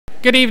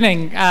Good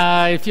evening.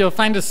 If you'll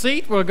find a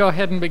seat, we'll go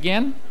ahead and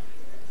begin.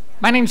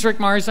 My name's Rick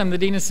Mars. I'm the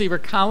Dean of Seaver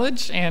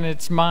College, and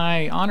it's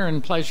my honor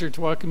and pleasure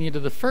to welcome you to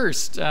the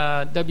first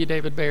W.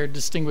 David Baird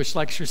Distinguished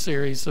Lecture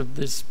Series of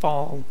this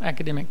fall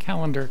academic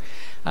calendar.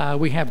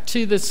 We have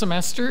 2 this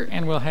semester,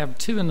 and we'll have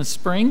 2 in the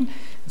spring.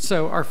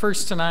 So our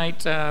first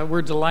tonight,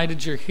 we're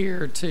delighted you're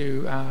here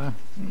to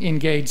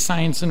engage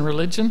science and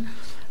religion.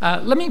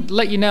 Let me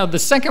let you know, the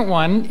second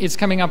one is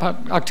coming up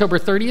October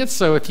 30th,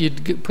 so if you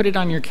put it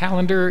on your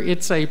calendar,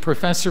 it's a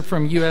professor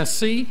from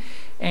USC,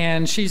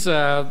 and she's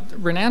a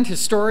renowned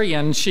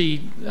historian.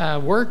 She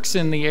works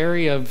in the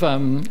area of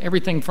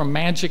everything from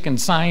magic and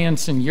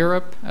science in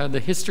Europe, the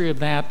history of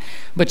that,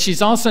 but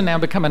she's also now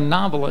become a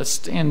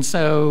novelist, and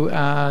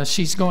so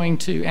she's going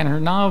to, and her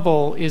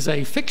novel is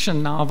a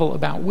fiction novel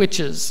about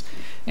witches.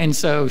 And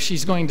so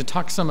she's going to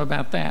talk some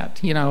about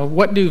that. You know,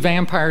 what do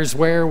vampires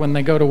wear when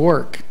they go to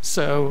work?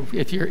 So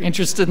if you're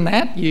interested in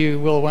that, you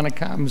will want to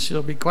come.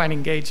 She'll be quite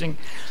engaging.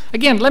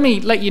 Again, let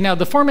me let you know,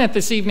 the format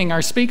this evening,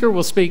 our speaker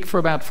will speak for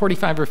about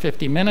 45 or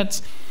 50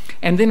 minutes,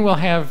 and then we'll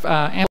have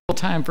ample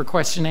time for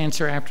question and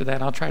answer after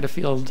that. I'll try to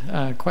field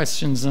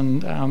questions,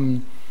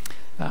 and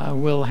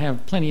we'll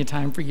have plenty of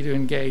time for you to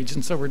engage,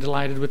 and so we're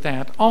delighted with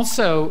that.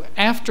 Also,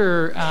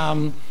 after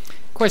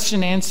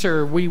question and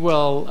answer, we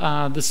will,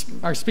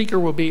 our speaker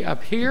will be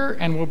up here,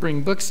 and we'll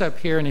bring books up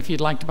here, and if you'd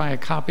like to buy a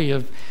copy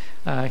of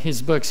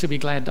his books, he'll be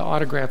glad to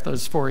autograph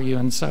those for you,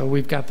 and so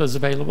we've got those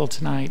available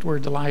tonight. We're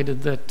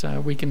delighted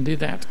that we can do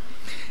that.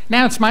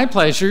 Now it's my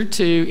pleasure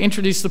to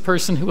introduce the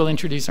person who will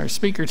introduce our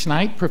speaker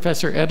tonight.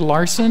 Professor Ed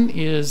Larson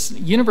is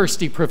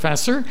University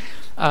Professor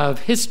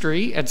of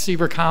History at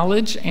Seaver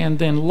College and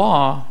then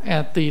Law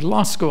at the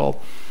Law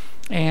School.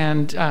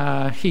 And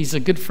he's a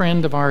good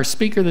friend of our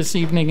speaker this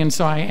evening, and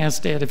so I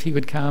asked Ed if he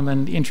would come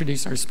and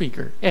introduce our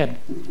speaker. Ed.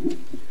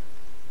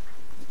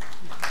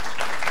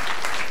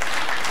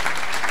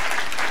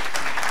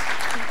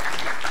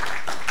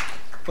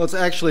 Well, it's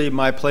actually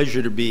my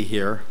pleasure to be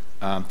here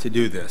to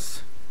do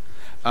this.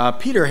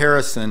 Peter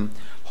Harrison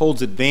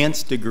holds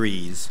advanced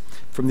degrees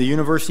from the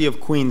University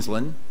of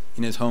Queensland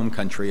in his home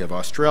country of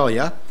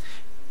Australia,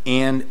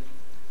 and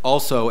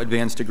also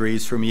advanced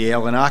degrees from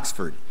Yale and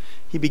Oxford.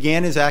 He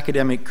began his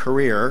academic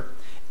career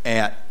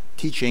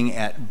teaching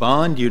at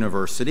Bond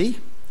University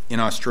in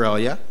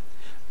Australia,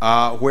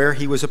 where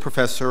he was a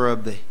professor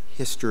of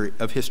history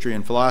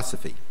and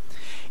philosophy.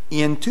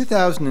 In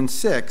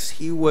 2006,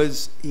 he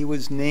was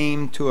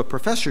named to a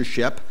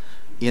professorship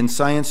in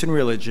science and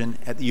religion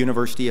at the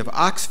University of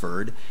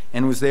Oxford,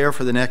 and was there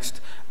for the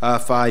next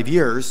 5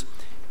 years,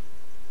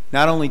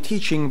 not only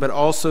teaching but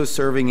also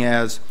serving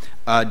as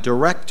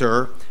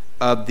director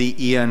of the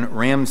Ian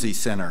Ramsey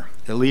Center,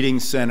 the leading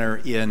center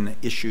in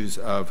issues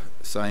of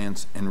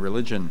science and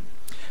religion.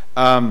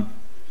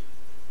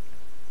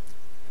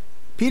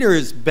 Peter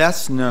is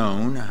best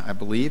known, I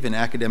believe, in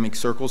academic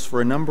circles for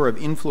a number of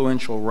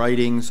influential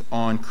writings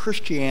on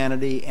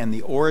Christianity and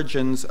the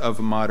origins of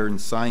modern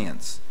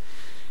science.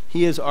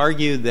 He has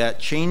argued that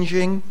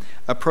changing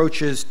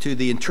approaches to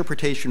the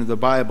interpretation of the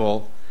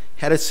Bible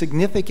had a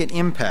significant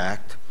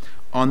impact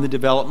on the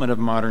development of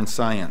modern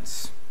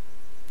science.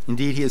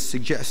 Indeed, he has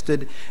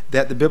suggested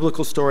that the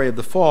biblical story of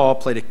the fall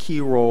played a key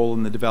role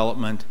in the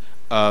development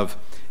of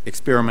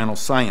experimental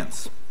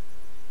science.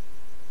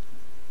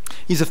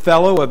 He's a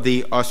fellow of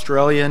the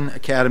Australian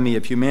Academy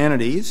of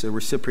Humanities, a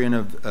recipient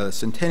of a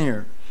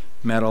Centenary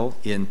Medal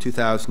in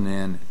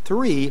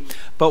 2003.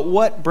 But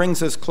what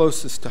brings us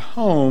closest to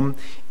home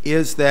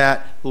is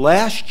that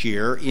last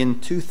year, in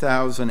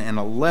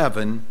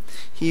 2011,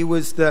 he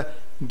was the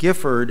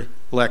Gifford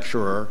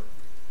Lecturer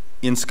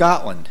in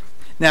Scotland.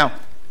 Now,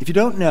 if you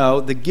don't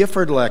know, the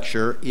Gifford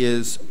Lecture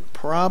is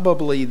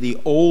probably the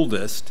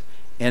oldest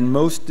and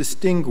most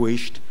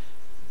distinguished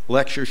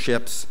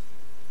lectureships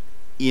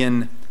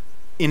in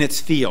its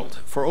field.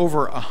 For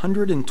over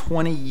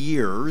 120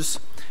 years,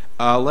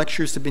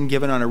 lectures have been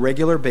given on a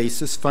regular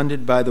basis,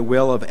 funded by the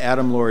will of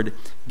Adam Lord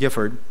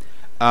Gifford,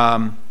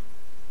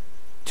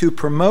 to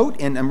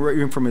promote, and I'm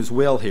reading from his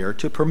will here,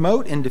 to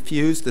promote and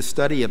diffuse the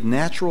study of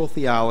natural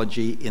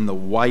theology in the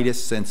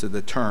widest sense of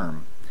the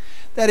term.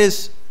 That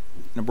is,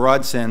 in a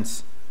broad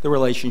sense, the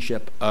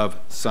relationship of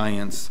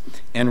science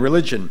and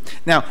religion.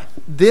 Now,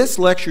 this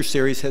lecture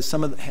series has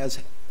some of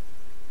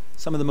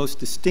the most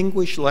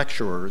distinguished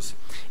lecturers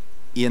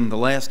in the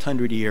last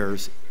 100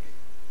 years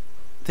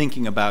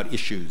thinking about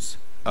issues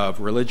of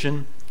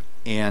religion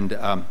and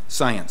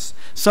science.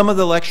 Some of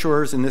the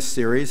lecturers in this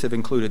series have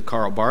included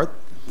Karl Barth,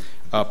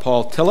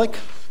 Paul Tillich,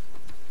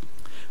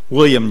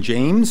 William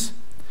James,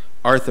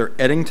 Arthur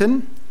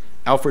Eddington,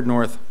 Alfred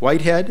North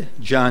Whitehead,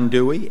 John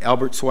Dewey,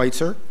 Albert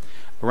Schweitzer,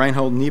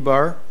 Reinhold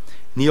Niebuhr,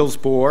 Niels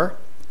Bohr,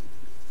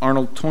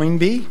 Arnold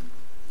Toynbee,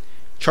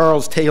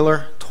 Charles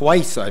Taylor,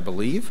 twice I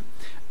believe,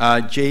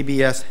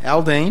 J.B.S.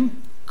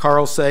 Haldane,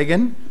 Carl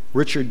Sagan,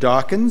 Richard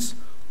Dawkins,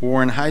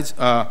 Werner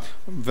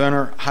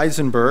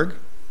Heisenberg,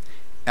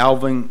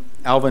 Alvin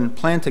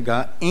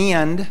Plantinga,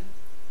 and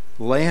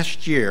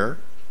last year,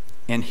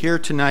 and here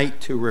tonight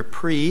to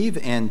reprieve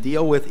and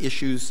deal with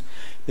issues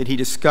that he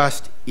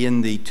discussed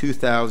in the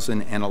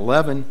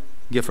 2011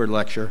 Gifford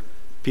Lecture,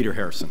 Peter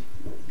Harrison.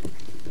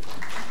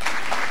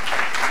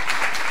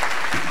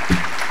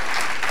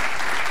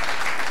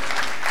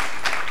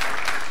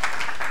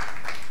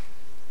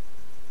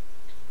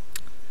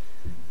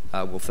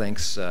 Well,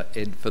 thanks,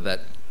 Ed, for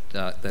that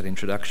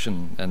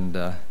introduction,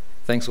 and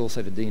thanks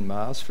also to Dean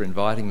Mars for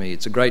inviting me.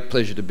 It's a great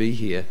pleasure to be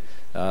here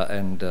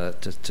and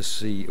to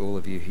see all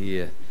of you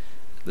here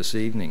this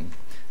evening.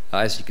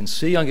 As you can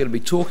see, I'm going to be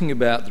talking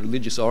about the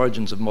religious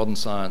origins of modern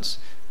science, ?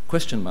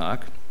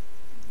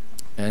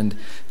 And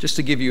just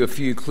to give you a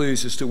few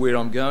clues as to where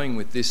I'm going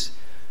with this,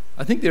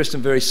 I think there are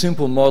some very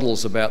simple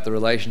models about the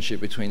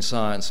relationship between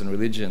science and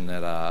religion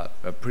that are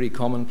pretty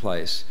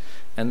commonplace.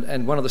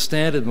 And one of the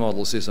standard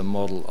models is a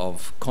model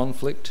of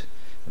conflict,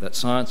 that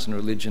science and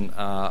religion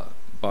are,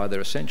 by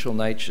their essential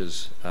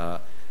natures,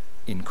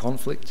 in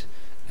conflict,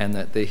 and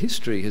that their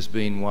history has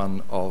been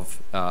one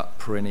of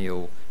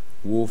perennial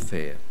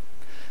warfare.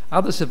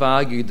 Others have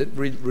argued that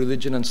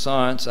religion and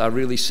science are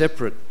really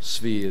separate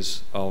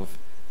spheres of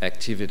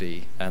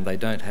activity, and they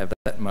don't have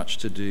that much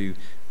to do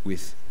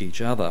with each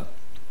other.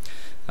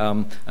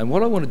 And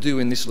what I want to do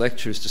in this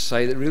lecture is to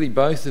say that really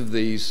both of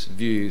these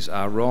views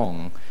are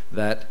wrong,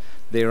 that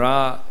there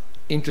are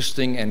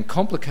interesting and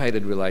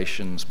complicated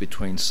relations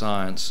between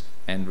science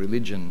and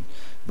religion,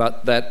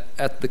 but that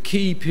at the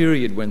key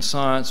period when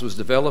science was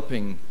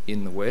developing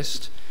in the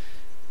West,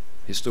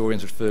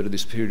 historians refer to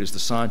this period as the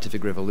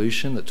scientific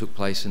revolution that took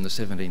place in the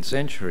 17th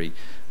century,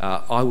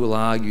 I will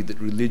argue that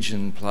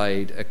religion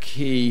played a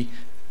key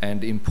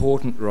and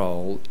important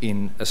role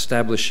in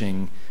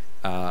establishing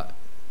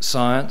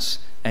science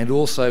and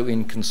also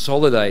in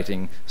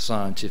consolidating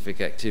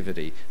scientific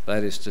activity.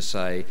 That is to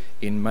say,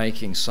 in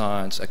making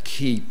science a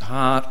key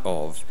part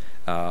of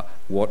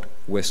what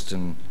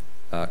Western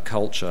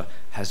culture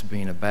has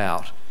been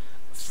about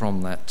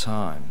from that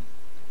time.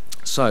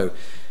 So,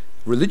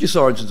 religious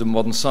origins of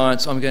modern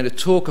science, I'm going to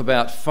talk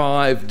about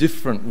 5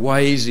 different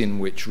ways in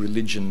which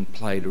religion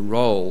played a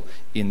role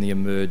in the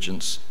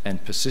emergence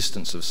and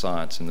persistence of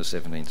science in the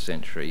 17th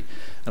century.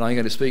 And I'm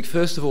going to speak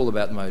first of all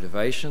about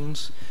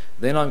motivations.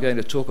 Then I'm going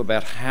to talk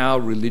about how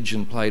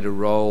religion played a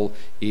role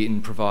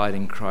in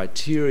providing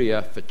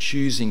criteria for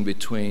choosing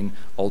between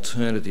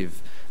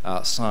alternative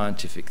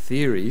scientific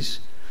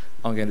theories.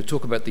 I'm going to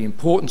talk about the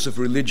importance of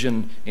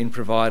religion in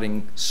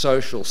providing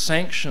social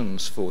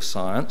sanctions for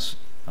science.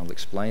 I'll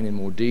explain in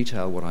more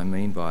detail what I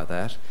mean by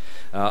that.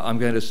 I'm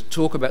going to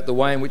talk about the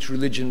way in which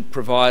religion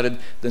provided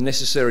the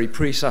necessary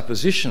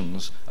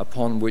presuppositions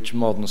upon which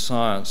modern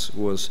science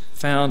was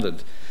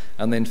founded.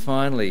 And then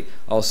finally,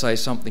 I'll say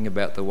something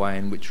about the way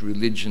in which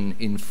religion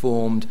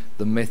informed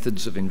the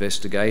methods of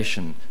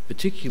investigation,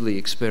 particularly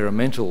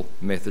experimental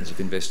methods of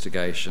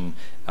investigation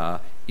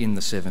in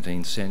the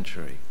 17th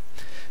century.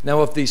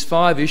 Now, of these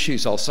 5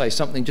 issues, I'll say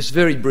something just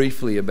very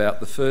briefly about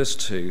the first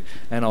 2,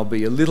 and I'll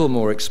be a little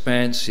more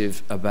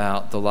expansive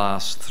about the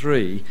last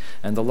 3.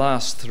 And the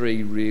last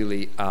 3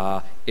 really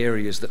are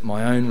areas that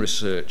my own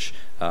research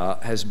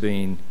has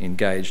been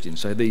engaged in.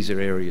 So these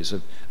are areas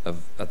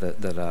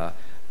that are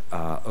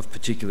of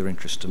particular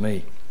interest to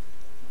me.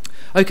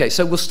 Okay,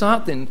 so we'll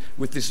start then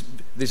with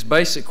this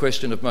basic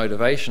question of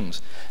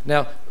motivations.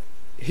 Now,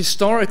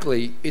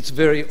 historically, it's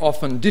very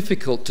often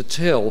difficult to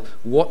tell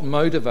what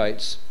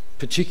motivates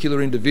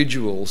particular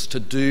individuals to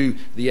do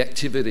the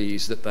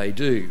activities that they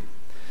do.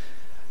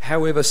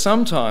 However,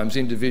 sometimes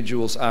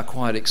individuals are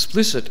quite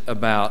explicit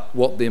about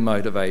what their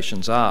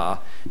motivations are,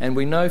 and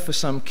we know for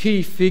some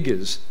key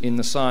figures in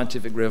the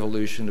scientific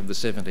revolution of the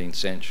 17th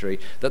century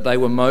that they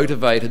were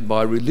motivated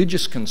by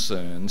religious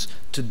concerns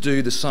to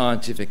do the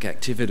scientific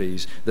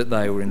activities that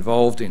they were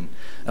involved in.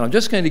 And I'm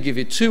just going to give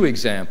you 2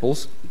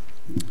 examples.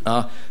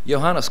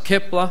 Johannes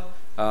Kepler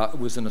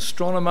was an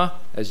astronomer,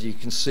 as you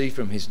can see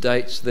from his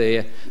dates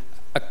there,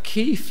 a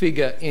key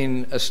figure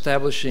in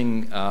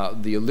establishing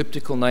the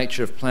elliptical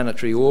nature of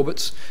planetary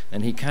orbits,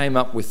 and he came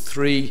up with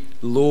 3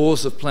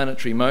 laws of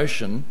planetary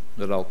motion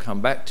that I'll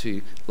come back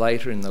to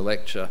later in the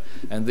lecture,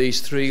 and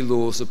these 3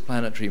 laws of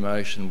planetary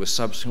motion were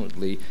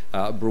subsequently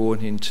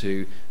brought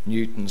into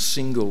Newton's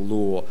single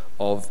law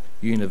of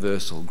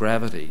universal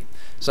gravity.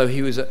 So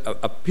he was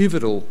a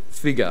pivotal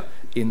figure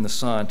in the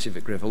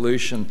scientific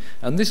revolution,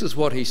 and this is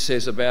what he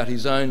says about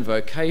his own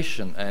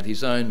vocation and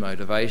his own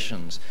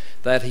motivations,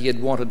 that he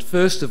had wanted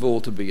first of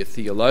all to be a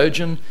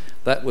theologian.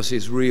 That was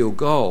his real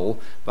goal,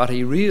 but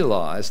he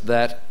realised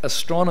that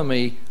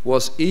astronomy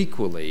was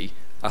equally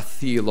a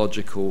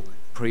theological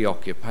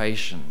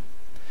preoccupation.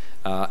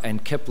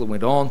 And Kepler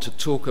went on to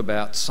talk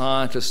about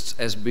scientists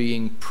as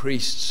being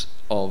priests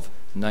of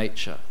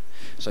nature.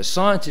 So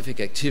scientific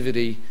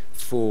activity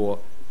for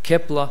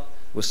Kepler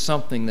was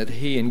something that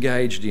he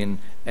engaged in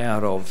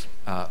out of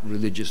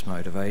religious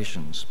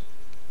motivations.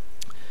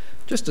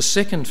 Just a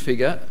second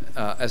figure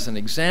as an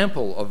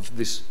example of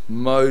this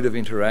mode of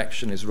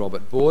interaction is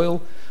Robert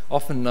Boyle,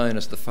 often known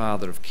as the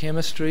father of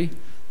chemistry.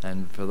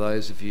 And for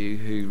those of you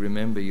who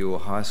remember your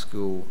high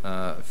school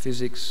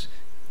physics,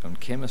 on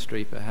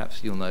chemistry,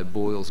 perhaps you'll know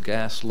Boyle's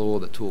gas law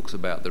that talks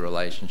about the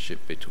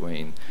relationship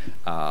between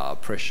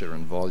pressure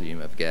and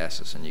volume of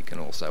gases, and you can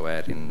also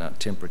add in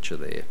temperature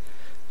there.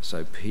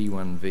 So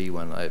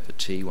P1V1 over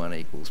T1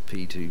 equals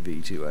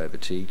P2V2 over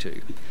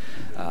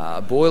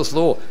T2. Boyle's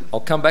law. I'll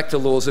come back to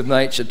laws of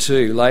nature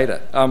too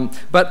later.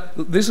 But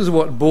this is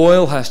what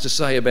Boyle has to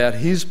say about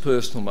his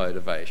personal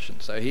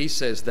motivation. So he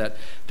says that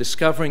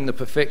discovering the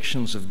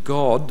perfections of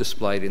God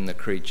displayed in the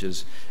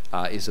creatures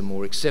is a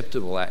more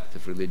acceptable act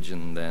of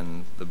religion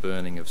than the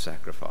burning of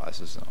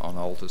sacrifices on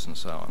altars and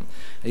so on.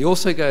 He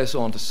also goes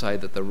on to say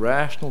that the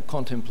rational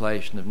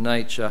contemplation of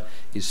nature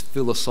is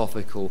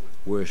philosophical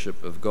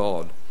worship of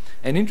God.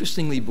 And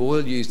interestingly,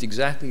 Boyle used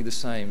exactly the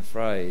same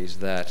phrase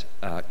that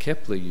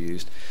Kepler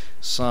used.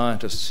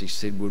 Scientists, he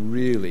said, were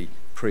really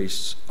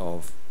priests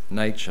of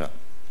nature.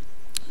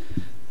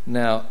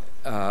 Now,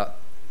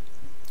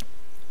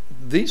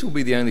 these will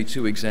be the only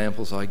two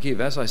examples I give.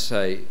 As I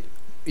say,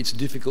 it's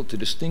difficult to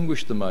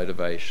distinguish the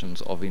motivations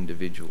of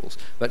individuals,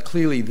 but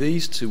clearly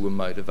these two were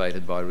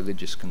motivated by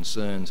religious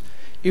concerns.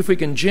 If we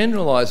can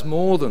generalise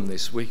more than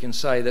this, we can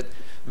say that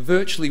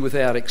virtually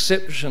without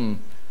exception,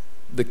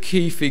 the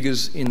key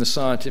figures in the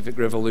scientific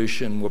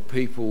revolution were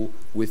people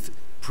with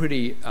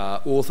pretty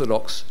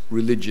orthodox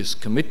religious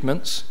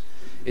commitments.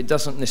 It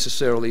doesn't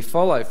necessarily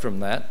follow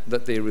from that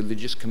their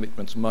religious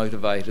commitments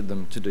motivated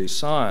them to do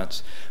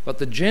science, but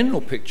the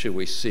general picture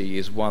we see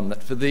is one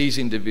that for these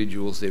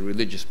individuals their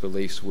religious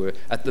beliefs were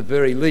at the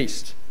very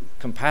least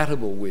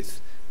compatible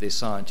with their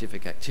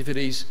scientific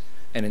activities,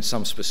 and in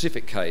some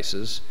specific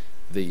cases,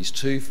 these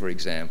two, for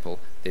example,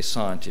 their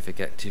scientific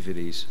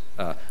activities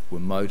were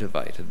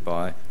motivated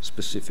by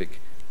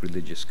specific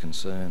religious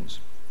concerns.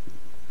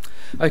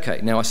 Okay,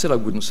 now I said I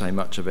wouldn't say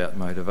much about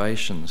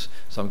motivations,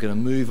 so I'm going to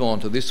move on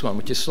to this one,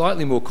 which is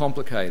slightly more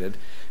complicated: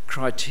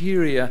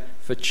 criteria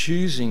for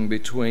choosing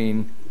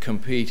between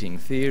competing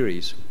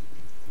theories.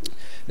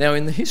 Now,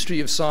 in the history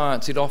of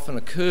science, it often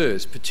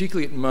occurs,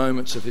 particularly at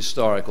moments of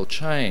historical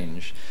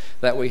change,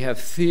 that we have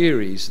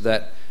theories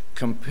that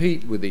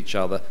compete with each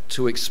other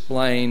to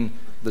explain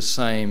the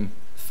same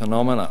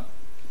phenomena.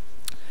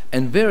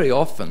 And very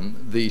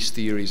often these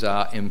theories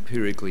are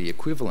empirically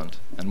equivalent.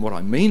 And what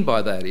I mean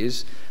by that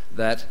is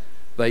that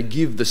they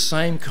give the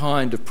same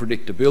kind of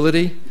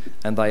predictability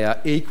and they are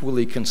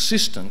equally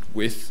consistent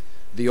with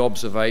the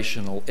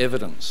observational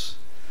evidence.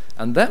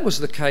 And that was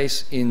the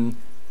case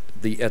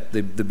at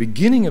the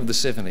beginning of the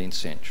 17th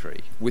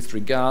century with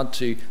regard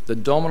to the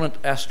dominant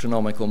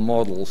astronomical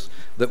models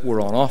that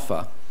were on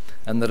offer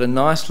and that are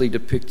nicely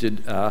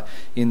depicted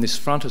in this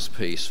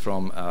frontispiece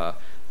from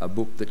a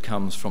book that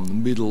comes from the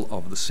middle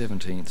of the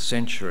 17th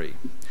century.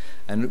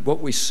 And what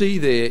we see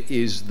there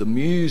is the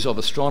muse of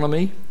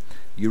astronomy,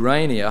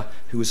 Urania,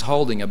 who is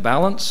holding a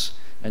balance,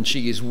 and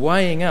she is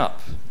weighing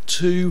up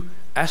two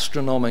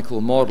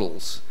astronomical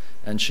models,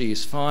 and she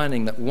is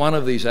finding that one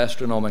of these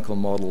astronomical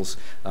models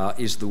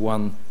is the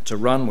one to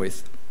run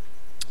with.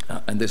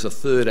 And there's a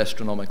third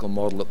astronomical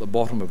model at the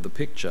bottom of the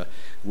picture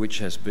which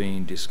has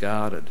been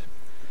discarded.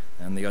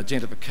 And the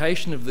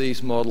identification of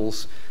these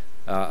models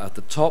at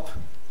the top,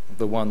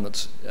 the one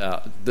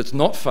that's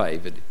not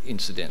favoured,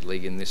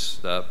 incidentally, in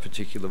this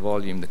particular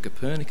volume, the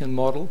Copernican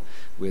model,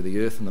 where the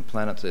Earth and the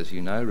planets, as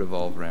you know,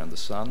 revolve around the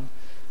Sun.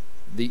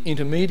 The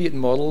intermediate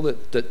model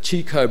that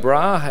Tycho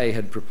Brahe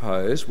had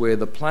proposed, where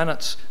the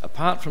planets,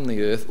 apart from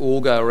the Earth,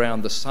 all go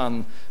around the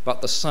Sun,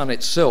 but the Sun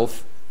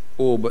itself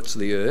orbits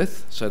the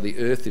Earth, so the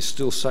Earth is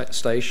still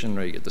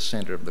stationary at the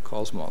centre of the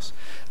cosmos.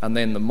 And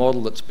then the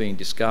model that's been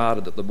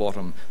discarded at the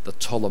bottom, the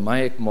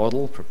Ptolemaic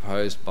model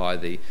proposed by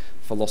the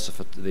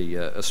philosopher, the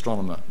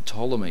astronomer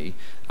Ptolemy,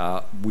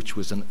 which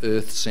was an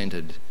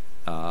Earth-centred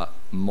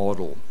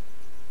model.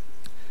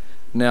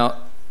 Now,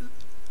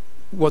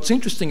 what's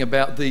interesting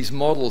about these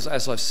models,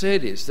 as I've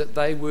said, is that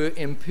they were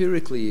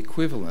empirically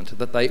equivalent,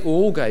 that they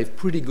all gave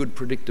pretty good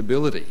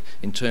predictability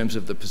in terms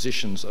of the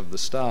positions of the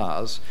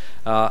stars.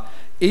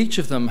 Each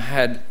of them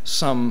had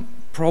some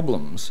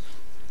problems,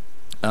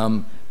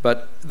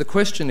 but the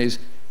question is,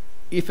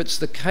 if it's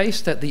the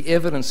case that the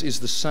evidence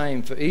is the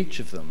same for each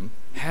of them,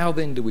 how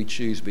then do we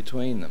choose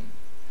between them?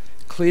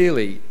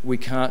 Clearly, we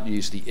can't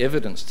use the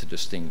evidence to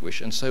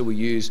distinguish, and so we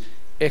use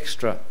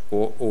extra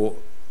or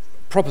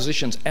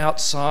propositions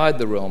outside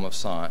the realm of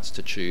science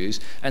to choose,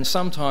 and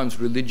sometimes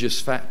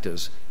religious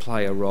factors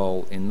play a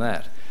role in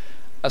that.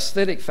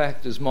 Aesthetic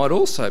factors might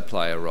also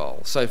play a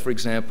role. So, for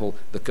example,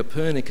 the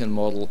Copernican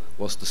model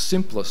was the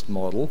simplest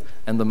model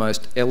and the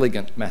most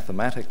elegant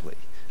mathematically,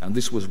 and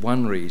this was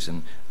one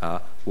reason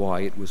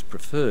why it was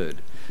preferred.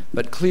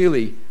 But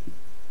clearly,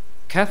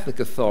 Catholic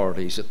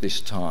authorities at this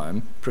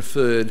time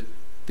preferred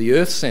the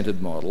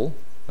Earth-centred model,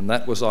 and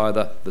that was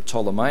either the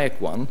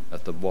Ptolemaic one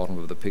at the bottom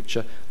of the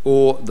picture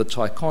or the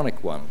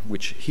Tychonic one,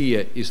 which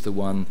here is the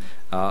one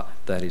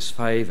that is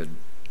favoured.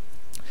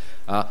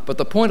 But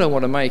the point I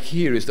want to make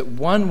here is that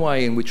one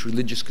way in which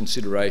religious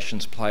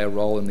considerations play a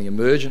role in the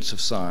emergence of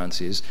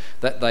science is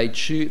that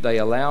they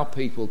allow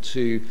people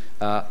to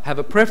have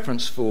a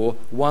preference for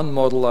one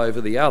model over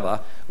the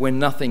other when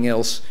nothing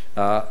else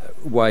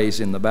weighs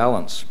in the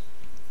balance.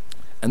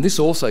 And this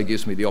also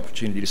gives me the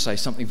opportunity to say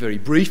something very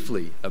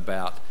briefly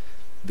about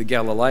the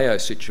Galileo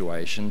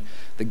situation.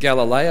 The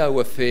Galileo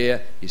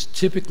affair is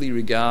typically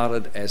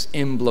regarded as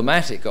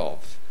emblematic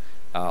of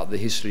the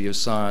history of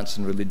science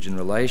and religion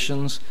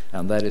relations,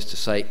 and that is to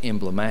say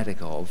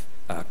emblematic of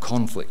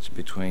conflict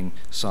between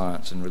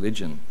science and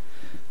religion.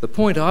 The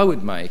point I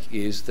would make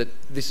is that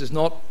this is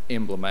not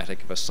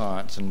emblematic of a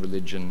science and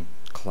religion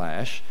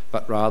clash,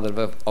 but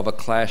rather of a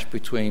clash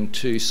between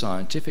two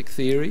scientific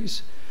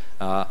theories,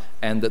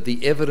 and that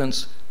the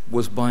evidence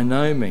was by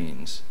no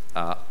means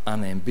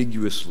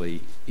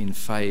unambiguously in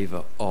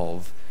favour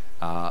of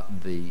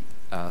the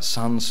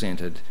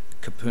sun-centred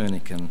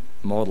Copernican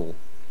model.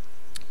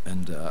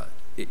 And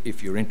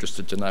if you're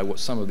interested to know what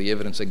some of the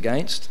evidence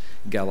against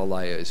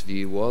Galileo's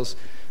view was,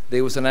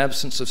 there was an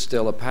absence of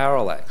stellar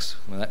parallax.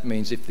 And that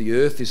means if the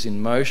Earth is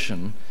in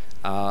motion,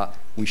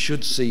 we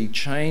should see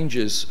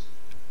changes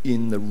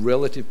in the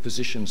relative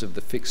positions of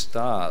the fixed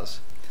stars.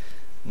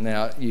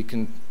 Now, you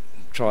can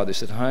try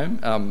this at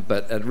home,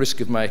 but at risk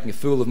of making a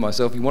fool of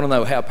myself, you want to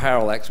know how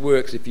parallax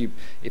works. If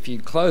you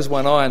close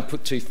one eye and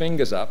put two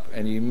fingers up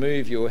and you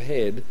move your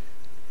head,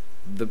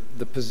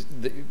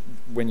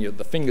 when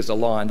the fingers are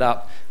lined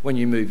up, when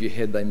you move your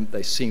head,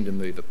 they seem to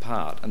move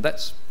apart. And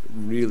that's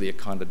really a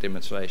kind of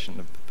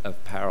demonstration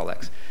of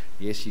parallax.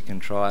 Yes, you can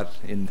try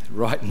it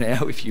right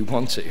now if you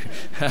want to.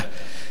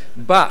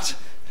 But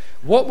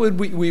what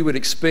we would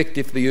expect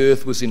if the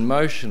Earth was in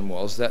motion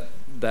was that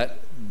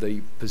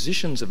the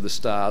positions of the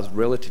stars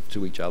relative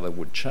to each other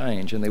would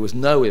change, and there was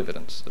no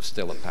evidence of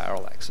stellar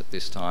parallax at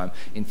this time.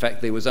 In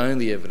fact, there was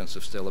only evidence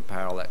of stellar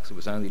parallax. It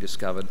was only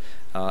discovered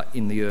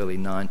in the early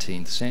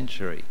 19th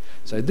century.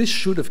 So this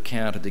should have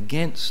counted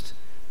against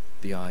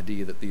the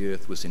idea that the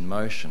Earth was in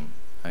motion,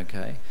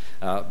 okay?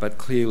 But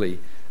clearly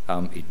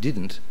it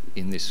didn't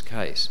in this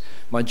case.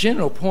 My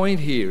general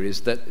point here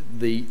is that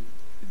the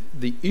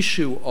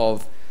issue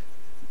of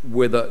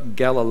whether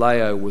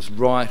Galileo was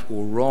right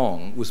or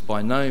wrong was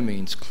by no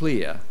means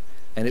clear,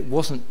 and it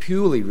wasn't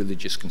purely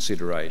religious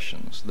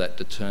considerations that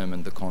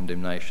determined the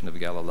condemnation of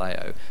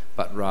Galileo,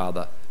 but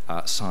rather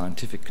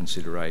scientific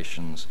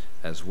considerations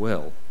as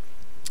well.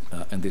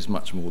 And there's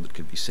much more that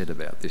could be said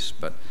about this,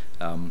 but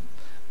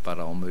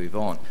I'll move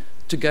on.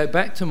 To go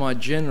back to my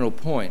general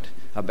point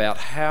about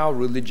how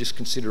religious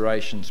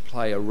considerations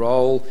play a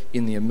role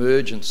in the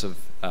emergence of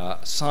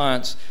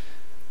science,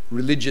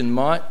 religion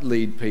might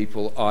lead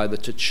people either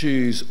to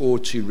choose or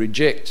to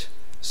reject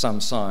some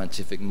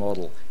scientific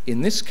model.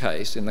 In this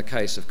case, in the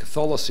case of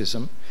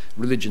Catholicism,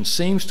 religion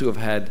seems to have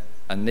had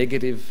a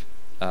negative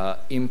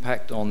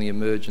impact on the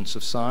emergence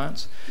of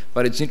science,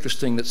 but it's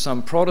interesting that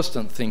some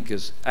Protestant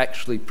thinkers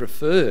actually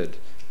preferred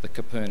the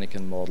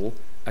Copernican model,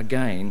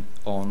 again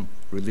on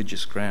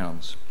religious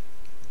grounds.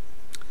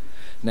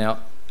 Now,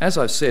 as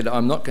I've said,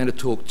 I'm not going to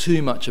talk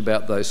too much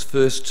about those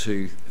first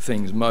two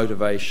things,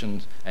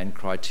 motivations and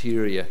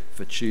criteria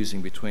for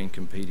choosing between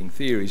competing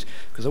theories,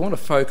 because I want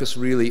to focus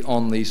really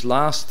on these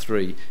last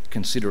three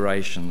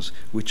considerations,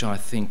 which I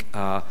think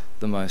are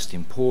the most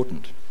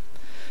important.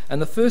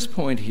 And the first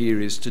point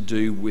here is to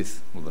do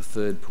with, well, the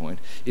third point,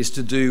 is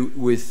to do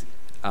with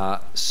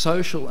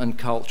social and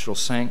cultural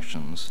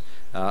sanctions.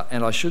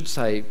 And I should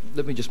say,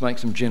 let me just make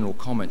some general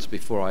comments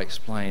before I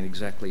explain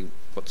exactly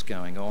what's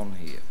going on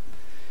here.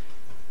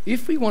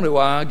 If we want to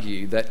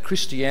argue that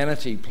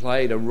Christianity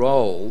played a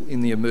role in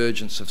the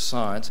emergence of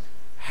science,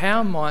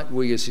 how might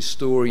we as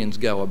historians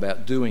go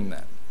about doing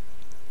that?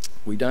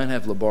 We don't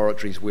have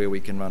laboratories where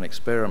we can run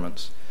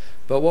experiments,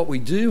 but what we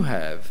do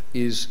have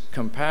is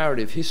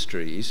comparative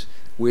histories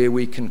where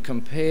we can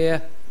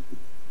compare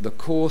the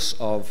course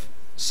of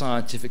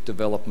scientific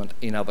development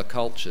in other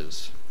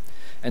cultures.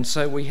 And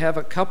so we have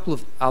a couple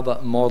of other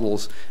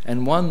models,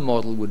 and one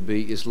model would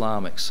be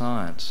Islamic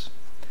science.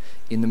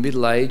 In the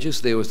Middle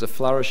Ages, there was a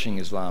flourishing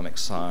Islamic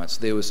science.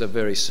 There was a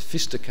very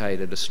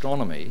sophisticated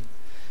astronomy.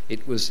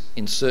 It was,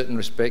 in certain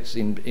respects,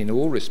 in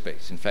all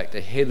respects, in fact,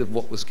 ahead of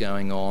what was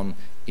going on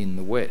in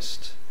the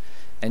West.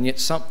 And yet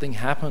something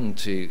happened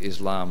to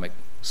Islamic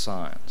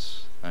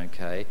science,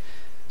 okay?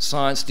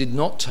 Science did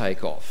not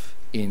take off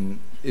in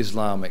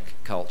Islamic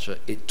culture.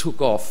 It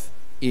took off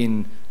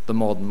in the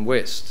modern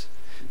West.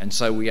 And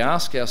so we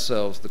ask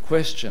ourselves the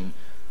question,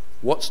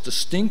 what's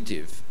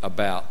distinctive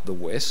about the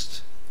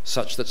West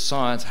such that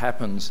science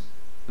happens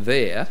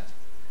there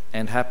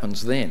and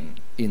happens then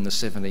in the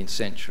 17th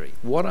century?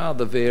 What are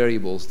the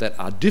variables that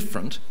are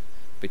different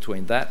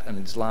between that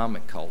and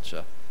Islamic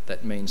culture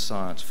that means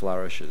science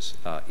flourishes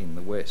in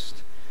the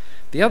West?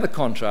 The other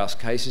contrast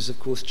case is, of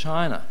course,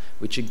 China,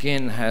 which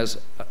again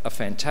has a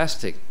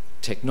fantastic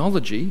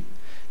technology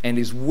and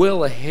is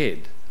well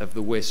ahead of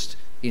the West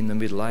in the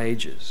Middle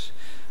Ages.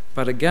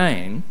 But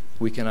again,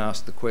 we can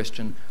ask the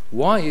question,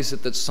 why is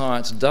it that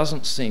science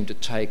doesn't seem to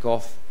take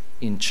off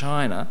in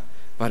China,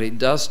 but it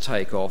does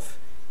take off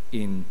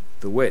in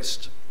the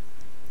West.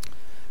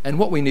 And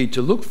what we need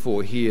to look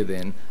for here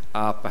then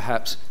are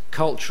perhaps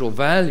cultural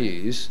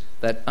values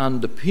that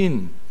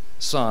underpin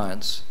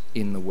science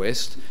in the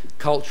West,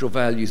 cultural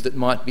values that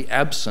might be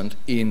absent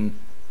in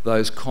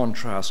those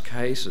contrast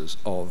cases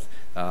of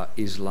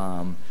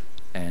Islam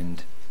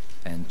and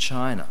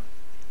China.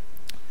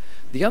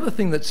 The other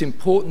thing that's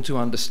important to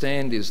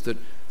understand is that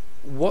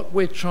what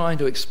we're trying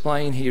to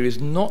explain here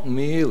is not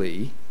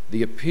merely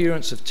the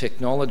appearance of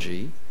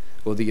technology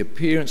or the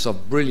appearance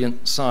of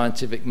brilliant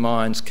scientific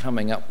minds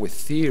coming up with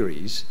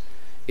theories.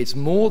 It's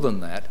more than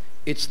that.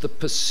 It's the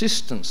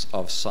persistence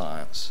of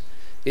science.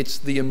 It's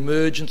the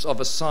emergence of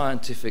a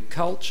scientific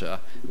culture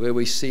where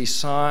we see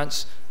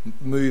science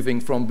moving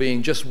from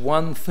being just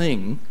one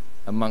thing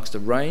amongst a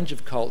range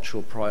of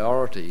cultural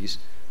priorities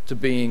to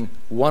being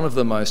one of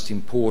the most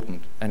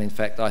important, and in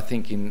fact I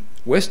think in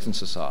Western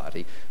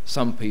society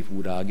some people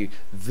would argue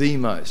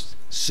the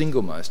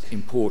single most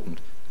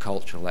important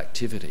cultural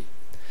activity.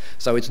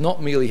 So it's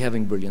not merely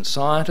having brilliant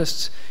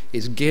scientists,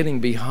 it's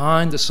getting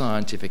behind the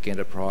scientific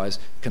enterprise,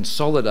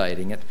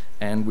 consolidating it,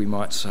 and we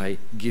might say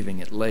giving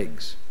it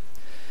legs.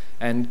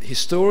 And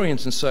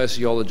historians and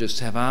sociologists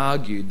have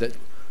argued that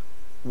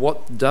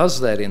what does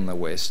that in the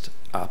West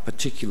are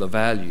particular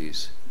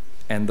values,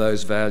 and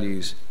those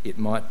values, it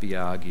might be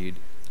argued,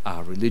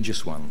 are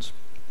religious ones.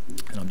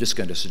 And I'm just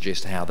going to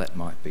suggest how that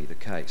might be the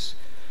case.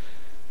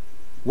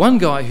 One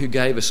guy who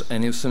gave us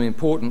some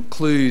important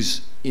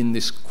clues in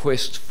this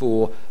quest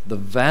for the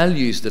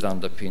values that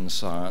underpin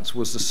science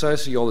was the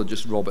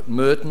sociologist Robert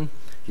Merton.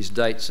 His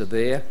dates are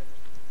there.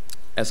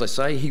 As I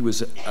say, he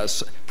was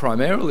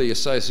primarily a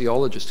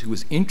sociologist who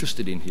was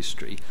interested in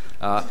history.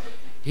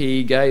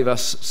 He gave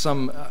us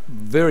some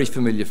very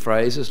familiar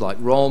phrases like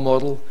role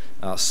model,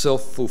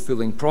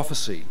 self-fulfilling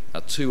prophecy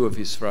are two of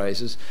his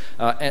phrases.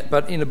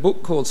 But in a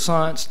book called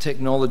Science,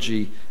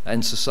 Technology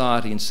and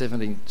Society in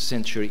 17th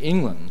Century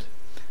England,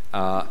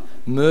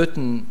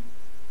 Merton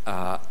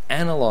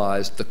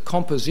analysed the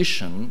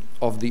composition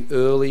of the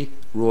early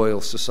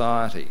Royal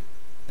Society.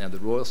 Now, the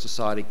Royal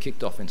Society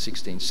kicked off in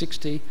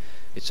 1660.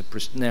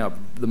 It's now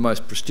the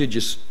most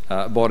prestigious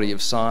body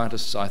of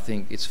scientists, I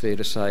think it's fair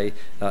to say,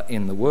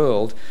 in the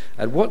world.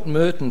 And what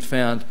Merton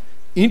found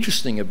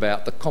interesting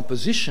about the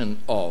composition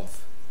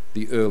of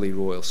the early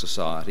Royal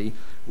Society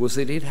was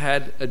that it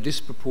had a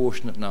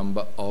disproportionate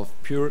number of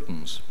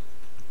Puritans.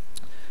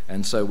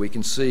 And so we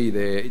can see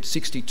there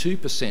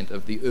 62%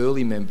 of the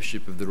early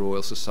membership of the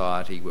Royal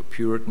Society were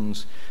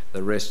Puritans,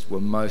 the rest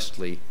were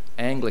mostly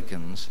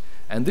Anglicans.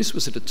 And this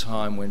was at a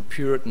time when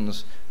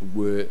Puritans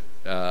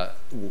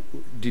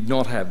did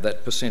not have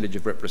that percentage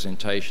of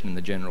representation in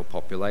the general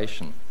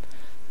population.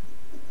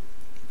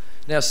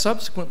 Now,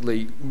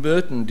 subsequently,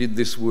 Merton did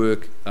this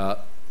work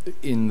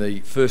in the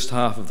first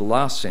half of the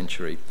last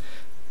century.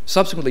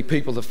 Subsequently,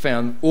 people have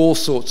found all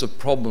sorts of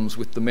problems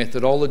with the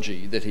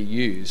methodology that he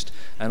used,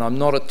 and I'm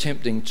not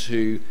attempting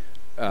to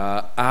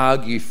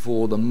argue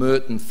for the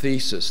Merton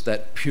thesis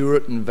that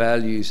Puritan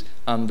values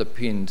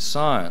underpinned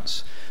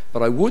science.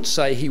 But I would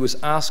say he was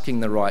asking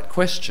the right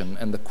question,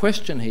 and the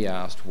question he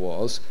asked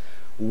was,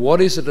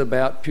 what is it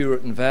about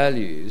Puritan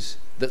values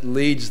that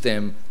leads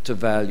them to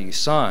value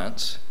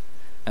science?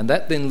 And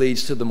that then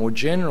leads to the more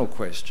general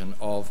question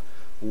of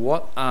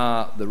what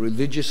are the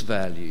religious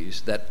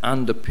values that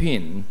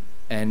underpin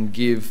and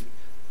give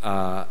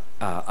a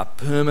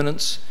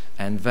permanence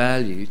and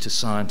value to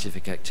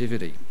scientific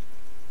activity?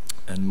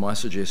 And my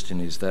suggestion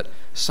is that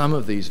some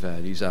of these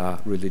values are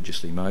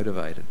religiously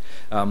motivated.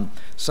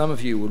 Some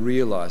of you will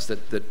realise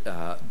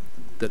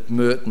that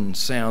Merton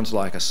sounds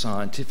like a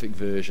scientific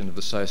version of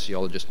the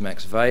sociologist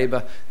Max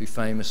Weber, who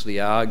famously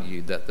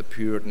argued that the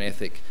Puritan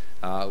ethic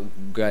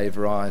gave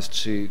rise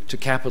to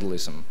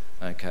capitalism.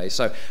 Okay,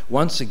 so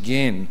once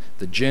again,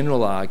 the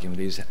general argument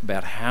is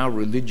about how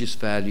religious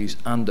values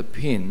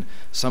underpin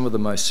some of the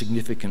most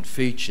significant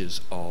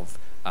features of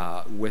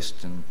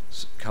Western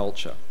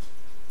culture.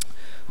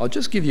 I'll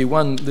just give you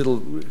one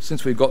little,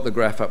 since we've got the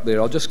graph up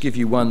there, I'll just give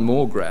you one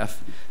more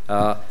graph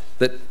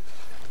that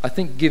I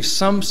think gives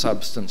some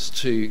substance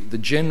to the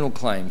general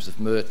claims of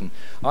Merton.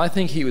 I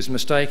think he was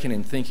mistaken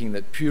in thinking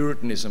that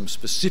Puritanism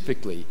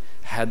specifically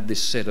had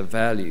this set of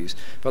values,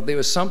 but there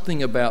was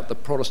something about the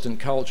Protestant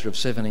culture of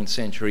 17th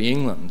century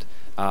England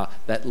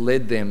that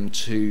led them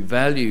to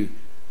value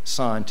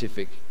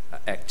scientific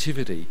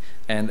activity,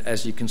 and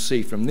as you can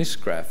see from this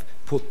graph,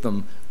 put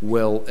them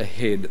well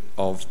ahead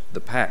of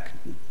the pack.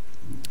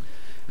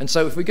 And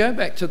so if we go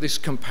back to this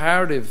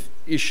comparative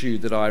issue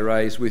that I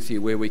raised with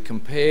you, where we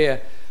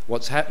compare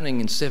what's happening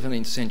in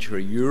 17th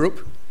century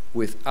Europe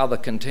with other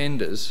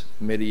contenders,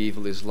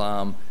 medieval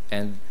Islam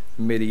and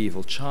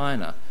medieval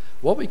China,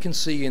 what we can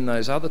see in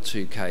those other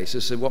two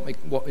cases is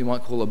what we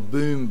might call a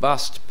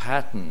boom-bust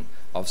pattern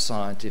of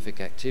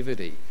scientific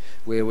activity,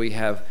 where we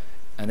have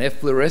an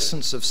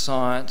efflorescence of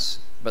science,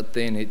 but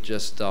then it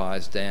just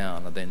dies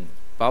down, and then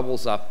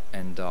bubbles up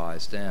and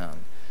dies down.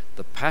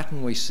 The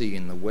pattern we see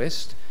in the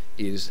West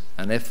is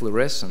an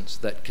efflorescence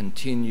that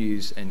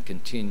continues and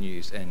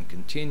continues and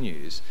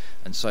continues,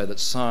 and so that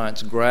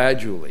science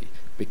gradually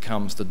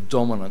becomes the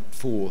dominant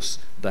force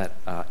that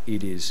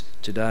it is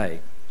today.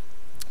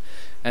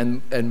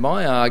 And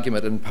my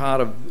argument, and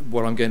part of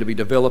what I'm going to be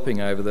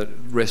developing over the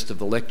rest of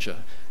the lecture,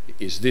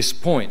 is this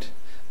point,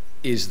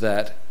 is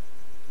that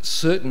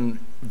certain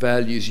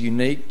values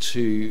unique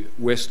to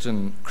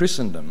Western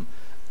Christendom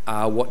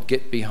are what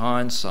get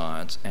behind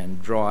science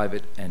and drive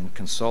it and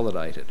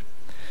consolidate it.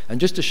 And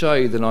just to show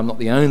you that I'm not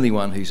the only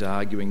one who's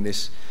arguing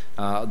this,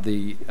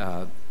 the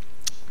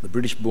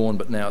British-born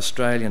but now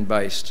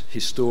Australian-based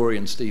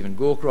historian Stephen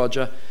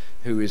Gaukroger,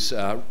 who is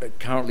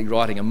currently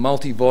writing a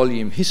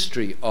multi-volume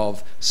history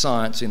of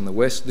science in the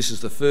West. This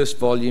is the first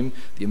volume,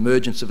 The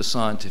Emergence of a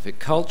Scientific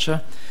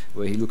Culture,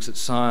 where he looks at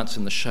science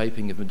and the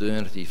shaping of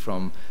modernity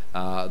from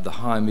the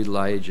high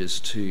Middle Ages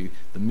to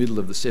the middle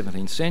of the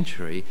 17th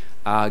century,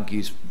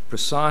 argues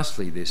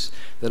precisely this,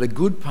 that a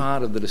good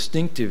part of the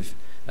distinctive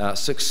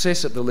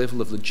success at the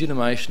level of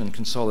legitimation and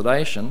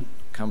consolidation,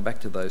 come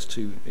back to those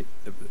two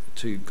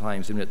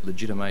claims in a minute,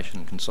 legitimation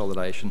and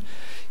consolidation,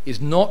 is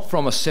not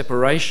from a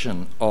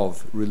separation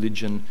of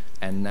religion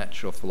and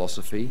natural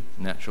philosophy.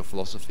 Natural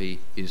philosophy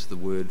is the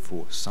word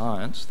for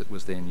science that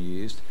was then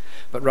used,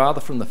 but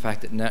rather from the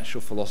fact that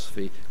natural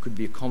philosophy could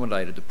be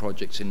accommodated to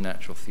projects in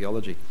natural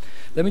theology.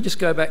 Let me just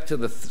go back to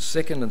the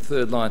second and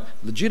third line,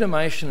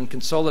 legitimation and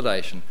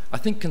consolidation. I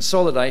think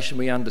consolidation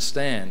we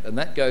understand, and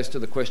that goes to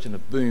the question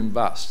of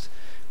boom-bust.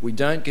 We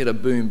don't get a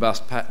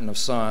boom-bust pattern of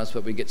science,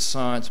 but we get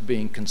science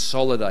being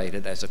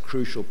consolidated as a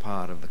crucial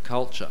part of the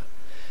culture.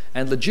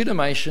 And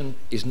legitimation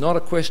is not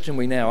a question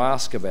we now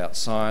ask about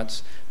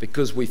science,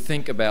 because we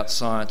think about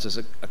science as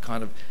a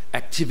kind of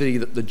activity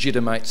that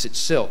legitimates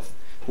itself.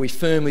 We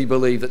firmly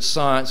believe that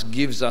science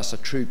gives us a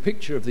true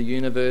picture of the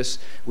universe.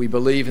 We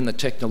believe in the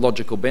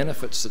technological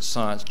benefits that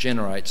science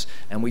generates,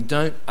 and we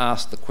don't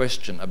ask the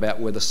question about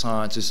whether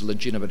science is a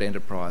legitimate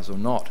enterprise or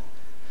not.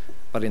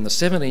 But in the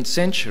 17th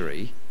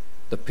century,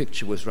 the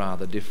picture was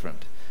rather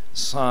different.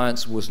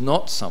 Science was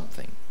not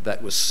something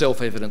that was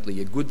self-evidently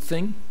a good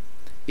thing.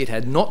 It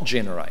had not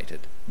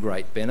generated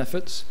great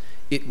benefits.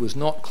 It was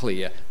not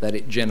clear that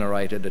it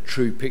generated a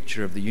true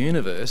picture of the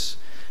universe,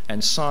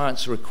 and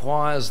science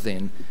requires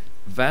then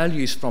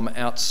values from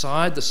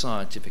outside the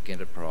scientific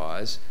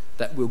enterprise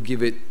that will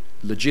give it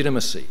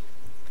legitimacy.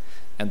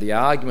 And the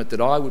argument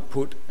that I would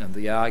put, and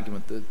the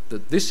argument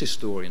that this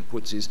historian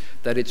puts, is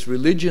that it's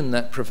religion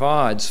that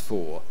provides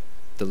for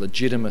the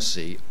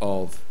legitimacy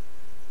of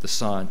the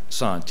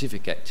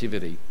scientific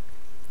activity.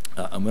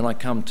 And when I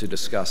come to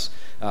discuss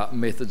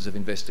methods of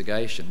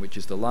investigation, which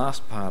is the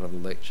last part of the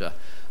lecture,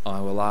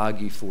 I will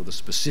argue for the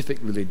specific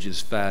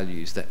religious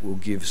values that will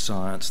give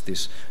science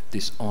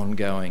this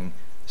ongoing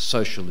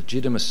social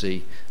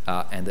legitimacy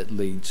and that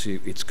lead to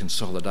its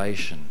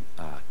consolidation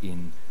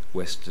in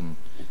Western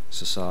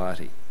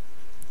society.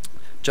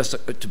 Just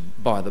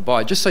by the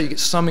by, just so you get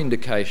some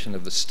indication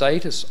of the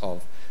status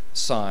of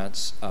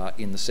science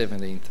in the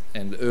 17th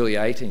and early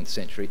 18th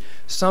century,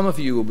 some of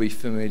you will be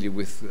familiar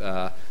with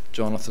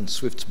Jonathan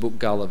Swift's book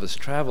Gulliver's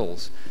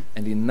Travels,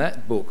 and in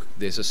that book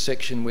there's a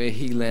section where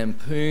he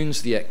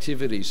lampoons the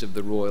activities of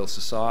the Royal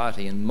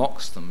Society and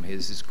mocks them.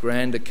 There's this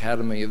grand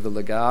academy of the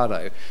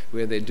Legado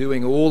where they're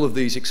doing all of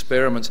these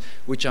experiments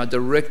which are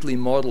directly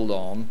modelled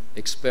on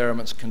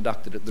experiments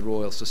conducted at the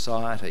Royal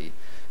Society.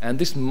 And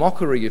this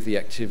mockery of the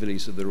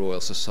activities of the Royal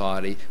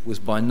Society was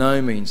by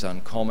no means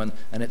uncommon,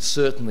 and it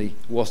certainly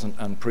wasn't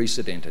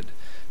unprecedented.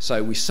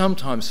 So we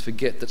sometimes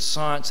forget that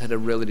science had a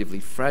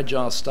relatively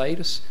fragile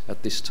status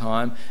at this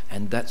time,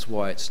 and that's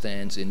why it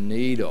stands in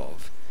need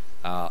of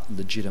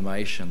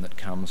legitimation that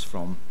comes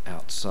from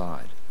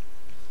outside.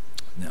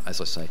 Now, as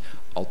I say,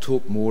 I'll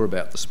talk more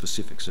about the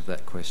specifics of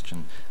that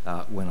question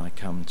when I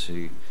come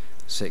to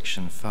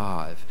section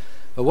 5.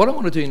 But what I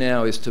want to do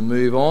now is to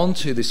move on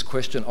to this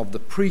question of the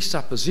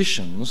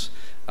presuppositions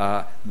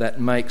that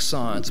make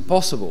science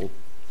possible.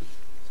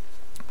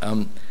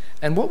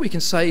 And what we can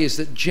say is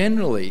that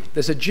generally,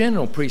 there's a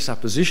general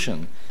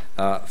presupposition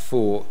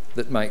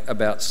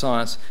about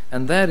science,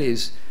 and that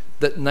is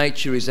that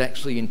nature is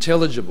actually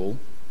intelligible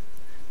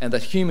and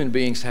that human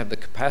beings have the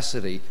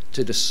capacity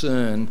to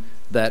discern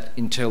that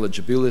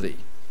intelligibility.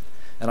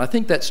 And I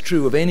think that's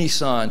true of any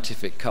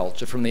scientific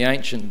culture, from the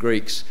ancient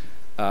Greeks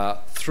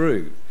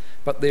through.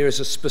 But there is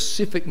a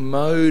specific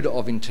mode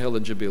of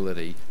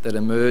intelligibility that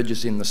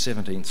emerges in the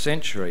 17th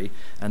century,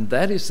 and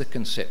that is the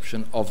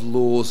conception of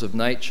laws of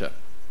nature.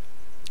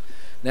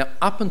 Now,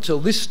 up until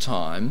this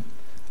time,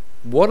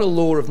 what a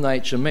law of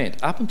nature meant,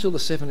 up until the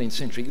 17th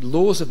century,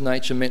 laws of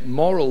nature meant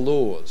moral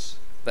laws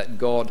that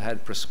God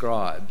had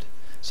prescribed.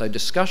 So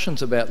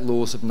discussions about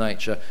laws of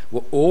nature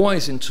were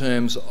always in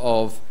terms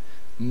of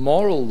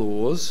moral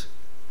laws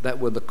that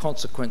were the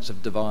consequence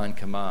of divine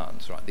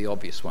commands, right? The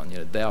obvious one,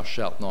 thou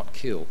shalt not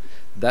kill.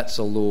 That's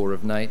a law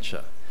of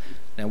nature.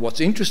 Now,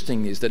 what's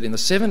interesting is that in the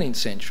 17th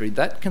century,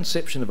 that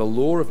conception of a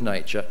law of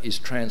nature is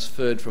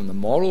transferred from the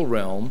moral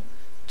realm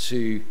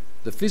to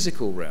the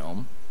physical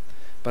realm,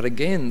 But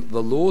again,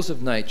 the laws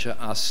of nature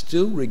are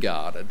still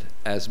regarded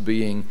as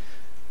being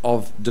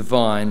of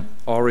divine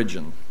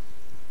origin.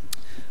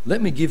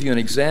 Let me give you an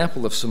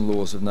example of some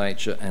laws of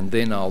nature, and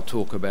then I'll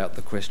talk about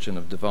the question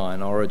of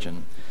divine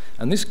origin.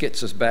 And this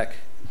gets us back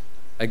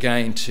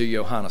again to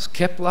Johannes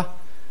Kepler,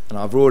 and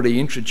I've already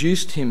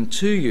introduced him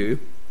to you.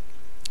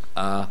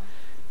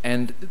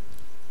 And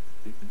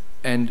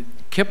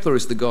Kepler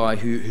is the guy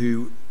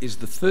who is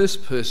the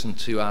first person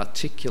to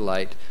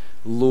articulate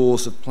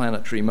laws of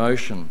planetary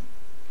motion.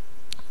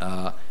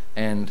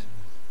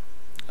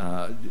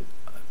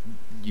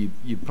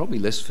 You're probably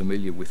less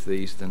familiar with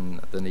these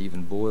than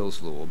even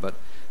Boyle's law, but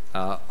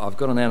I've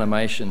got an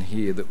animation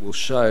here that will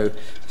show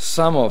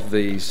some of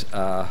these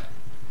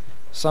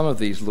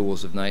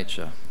laws of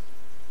nature.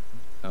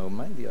 Oh,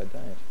 maybe I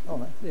don't. Oh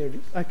no, there it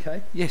is.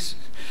 Okay, yes.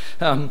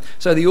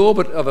 So the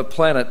orbit of a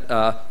planet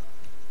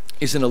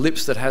is an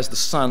ellipse that has the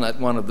sun at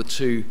one of the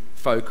two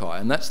foci,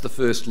 and that's the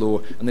first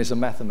law, and there's a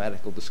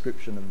mathematical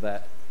description of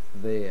that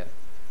there.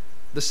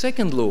 The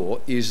second law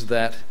is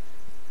that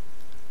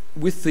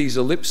with these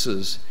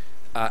ellipses,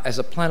 as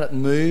a planet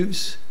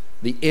moves,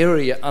 the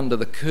area under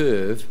the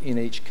curve in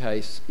each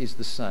case is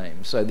the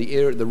same. So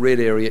the red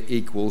area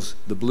equals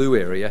the blue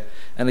area,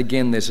 and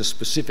again there's a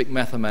specific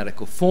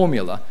mathematical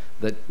formula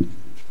that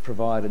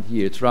provided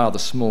here. It's rather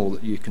small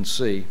that you can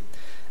see.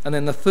 And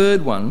then the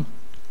third one,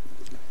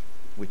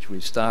 which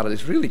we've started,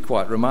 is really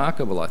quite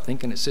remarkable, I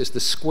think, and it says the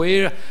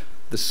square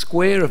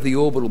of the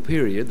orbital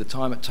period, the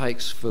time it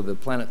takes for the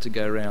planet to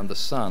go around the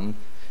sun,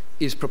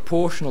 is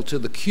proportional to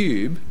the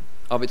cube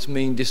of its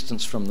mean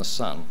distance from the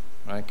sun.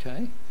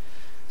 Okay?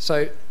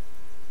 So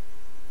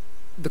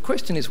the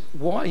question is,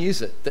 why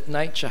is it that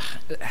nature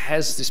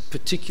has this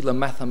particular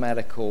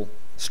mathematical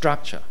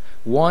structure?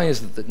 Why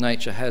is it that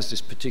nature has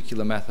this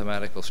particular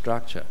mathematical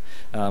structure?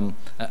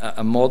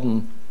 A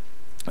modern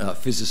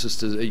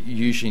physicist,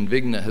 Eugene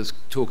Wigner, has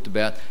talked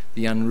about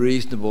the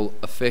unreasonable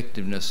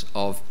effectiveness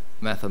of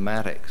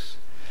mathematics.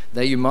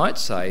 Now, you might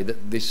say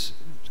that this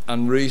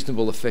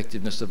unreasonable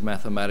effectiveness of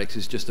mathematics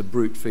is just a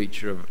brute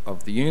feature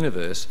of the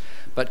universe,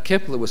 but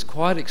Kepler was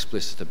quite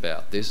explicit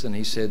about this, and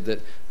he said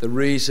that the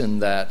reason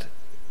that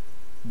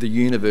the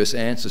universe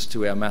answers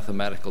to our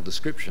mathematical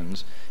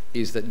descriptions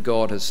is that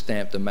God has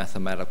stamped a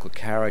mathematical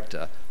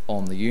character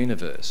on the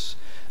universe.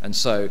 And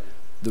so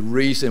the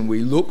reason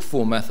we look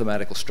for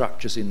mathematical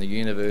structures in the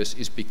universe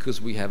is because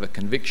we have a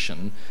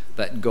conviction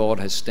that God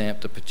has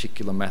stamped a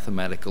particular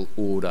mathematical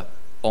order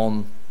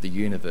on the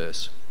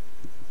universe.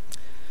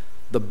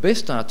 The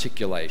best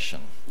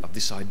articulation of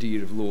this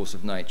idea of laws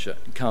of nature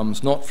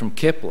comes not from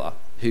Kepler,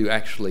 who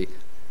actually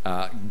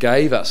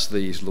gave us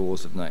these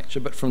laws of nature,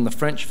 but from the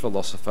French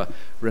philosopher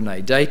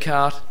René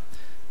Descartes,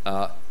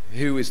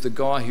 who is the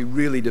guy who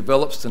really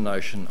develops the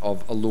notion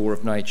of a law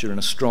of nature in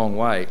a strong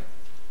way.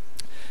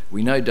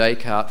 We know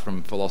Descartes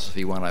from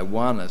Philosophy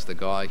 101 as the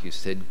guy who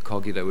said,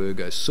 cogito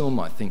ergo sum,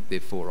 I think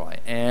therefore I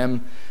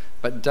am.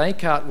 But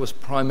Descartes was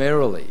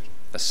primarily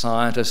a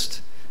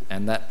scientist,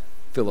 and that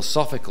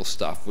philosophical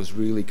stuff was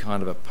really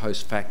kind of a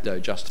post facto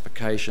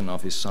justification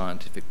of his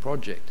scientific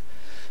project.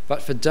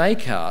 But for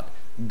Descartes,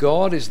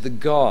 God is the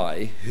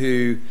guy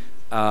who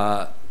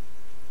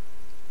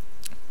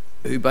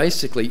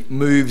basically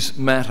moves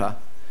matter,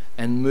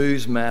 and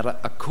moves matter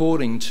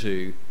according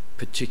to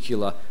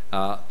particular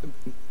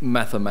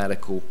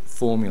mathematical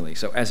formulae.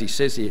 So as he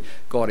says here,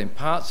 God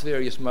imparts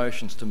various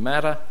motions to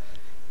matter,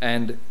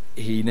 and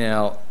he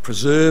now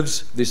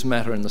preserves this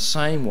matter in the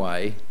same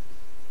way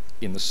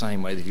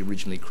that he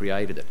originally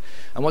created it.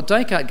 And what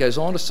Descartes goes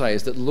on to say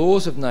is that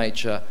laws of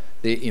nature,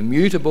 they're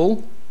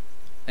immutable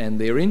and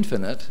they're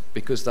infinite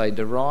because they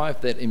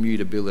derive that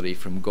immutability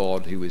from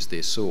God, who is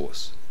their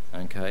source.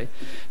 Okay?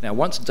 Now,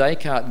 once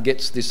Descartes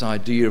gets this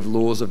idea of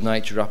laws of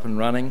nature up and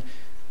running,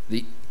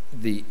 the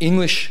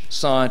English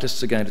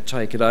scientists are going to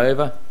take it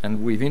over,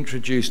 and we've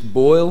introduced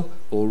Boyle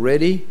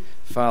already,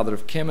 father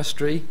of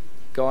chemistry,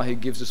 guy who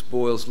gives us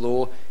Boyle's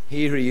law.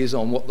 Here he is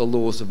on what the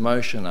laws of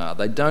motion are.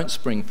 They don't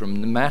spring from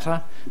the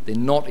matter, they're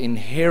not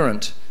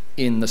inherent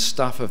in the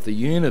stuff of the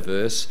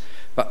universe,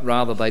 but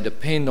rather they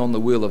depend on the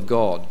will of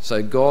God.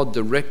 So God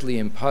directly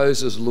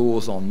imposes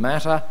laws on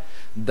matter.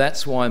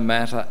 That's why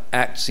matter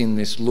acts in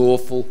this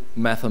lawful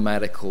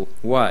mathematical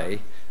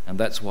way, and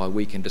that's why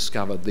we can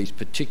discover these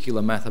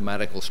particular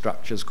mathematical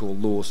structures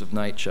called laws of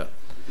nature.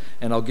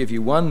 And I'll give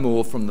you one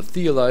more from the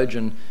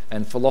theologian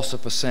and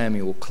philosopher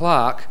Samuel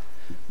Clarke,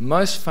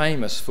 most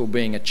famous for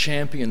being a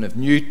champion of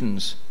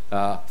Newton's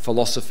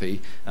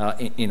philosophy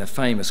in a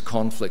famous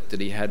conflict that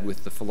he had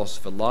with the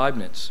philosopher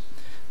Leibniz.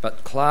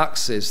 But Clarke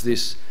says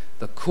this: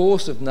 the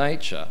course of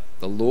nature,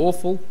 the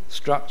lawful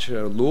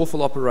structure,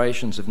 lawful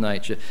operations of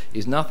nature,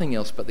 is nothing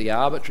else but the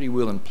arbitrary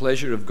will and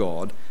pleasure of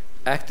God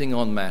acting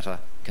on matter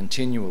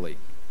continually.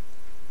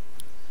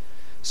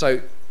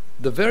 So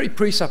the very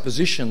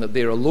presupposition that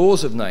there are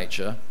laws of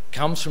nature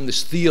comes from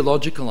this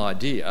theological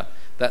idea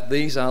that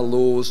these are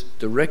laws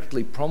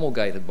directly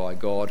promulgated by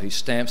God, who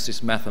stamps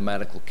this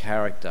mathematical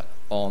character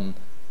on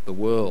the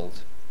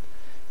world.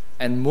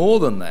 And more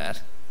than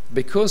that,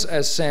 because,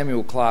 as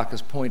Samuel Clarke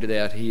has pointed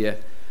out here,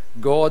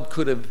 God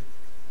could have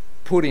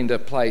put into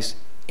place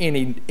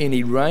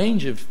any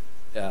range of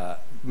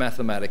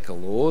mathematical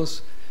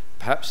laws.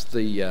 Perhaps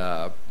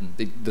the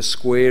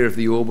square of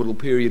the orbital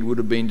period would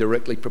have been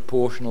directly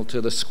proportional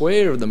to the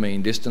square of the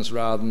mean distance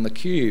rather than the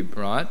cube,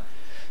 right?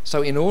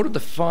 So in order to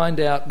find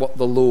out what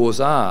the laws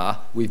are,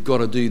 we've got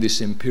to do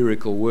this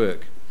empirical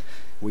work.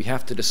 We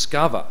have to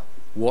discover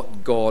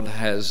what God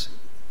has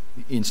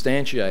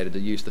instantiated, to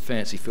use the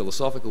fancy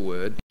philosophical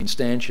word,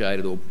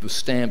 instantiated or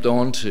stamped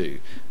onto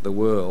the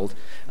world.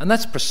 And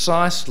that's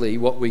precisely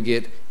what we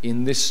get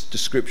in this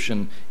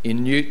description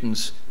in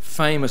Newton's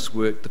famous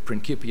work, the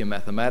Principia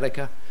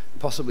Mathematica,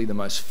 possibly the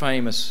most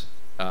famous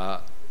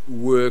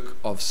work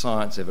of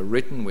science ever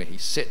written, where he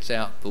sets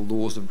out the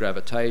laws of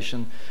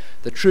gravitation.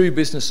 The true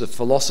business of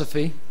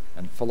philosophy,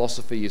 and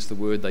philosophy is the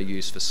word they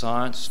use for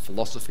science,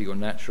 philosophy or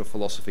natural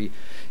philosophy,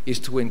 is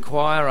to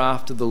inquire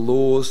after the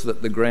laws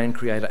that the grand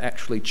creator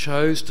actually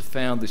chose to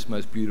found this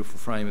most beautiful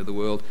frame of the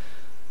world,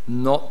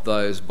 not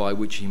those by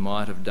which he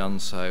might have done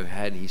so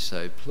had he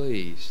so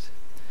pleased.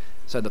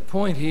 So the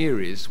point here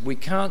is we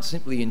can't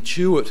simply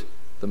intuit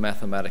the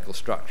mathematical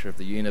structure of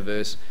the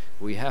universe.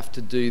 We have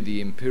to do the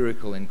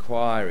empirical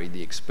inquiry,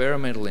 the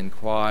experimental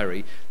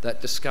inquiry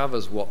that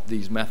discovers what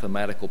these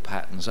mathematical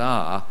patterns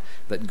are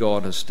that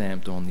God has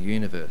stamped on the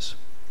universe.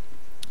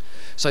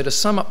 So to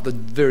sum up the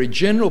very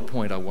general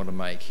point I want to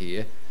make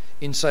here,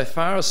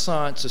 insofar as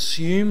science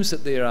assumes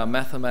that there are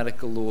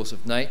mathematical laws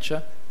of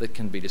nature that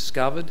can be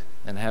discovered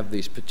and have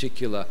these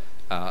particular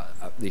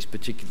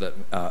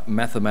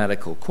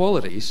mathematical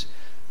qualities,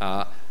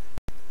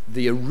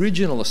 the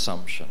original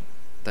assumption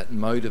that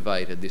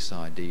motivated this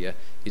idea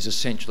is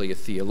essentially a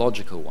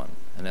theological one.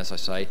 And as I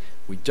say,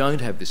 we don't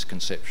have this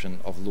conception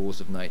of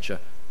laws of nature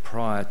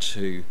prior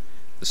to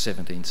the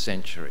 17th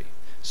century.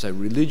 So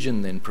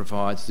religion then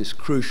provides this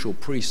crucial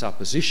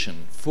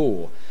presupposition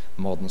for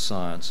modern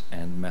science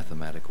and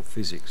mathematical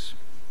physics.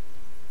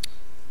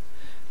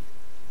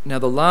 Now,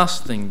 the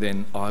last thing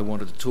then I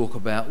wanted to talk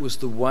about was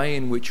the way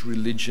in which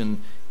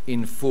religion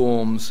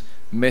informs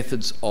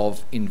methods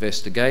of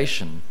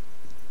investigation.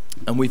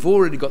 And we've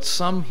already got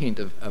some hint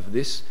of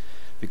this,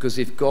 because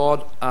if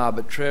God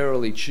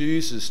arbitrarily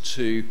chooses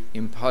to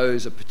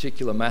impose a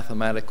particular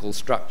mathematical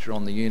structure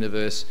on the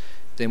universe,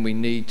 then we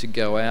need to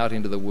go out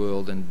into the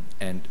world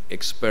and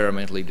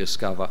experimentally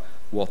discover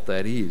what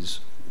that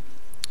is.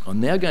 I'm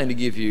now going to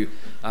give you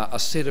a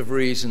set of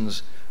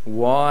reasons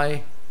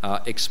why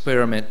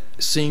experiment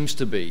seems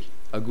to be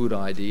a good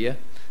idea,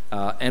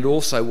 and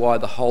also why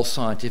the whole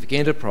scientific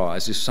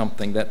enterprise is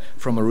something that,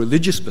 from a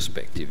religious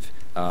perspective,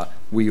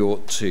 we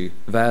ought to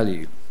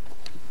value.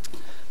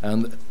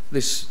 And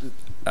this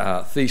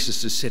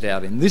thesis is set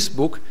out in this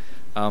book,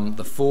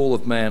 The Fall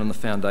of Man and the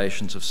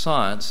Foundations of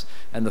Science,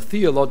 and the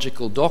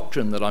theological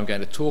doctrine that I'm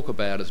going to talk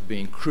about as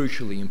being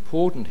crucially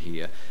important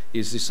here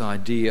is this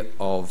idea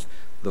of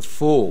the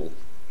fall.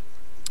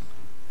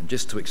 And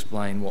just to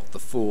explain what the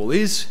fall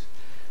is,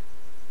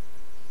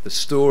 the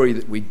story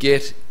that we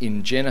get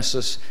in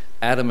Genesis,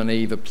 Adam and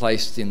Eve are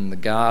placed in the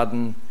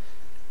garden.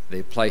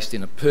 They're placed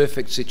in a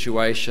perfect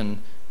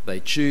situation. They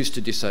choose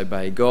to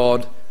disobey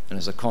God, and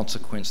as a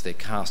consequence they're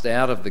cast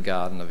out of the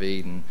Garden of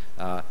Eden,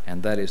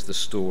 and that is the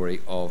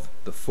story of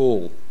the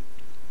fall.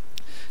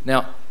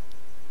 Now,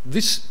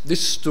 this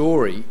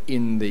story,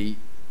 in the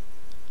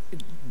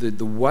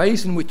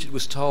ways in which it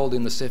was told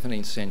in the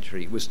 17th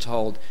century, was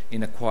told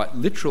in a quite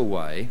literal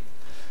way,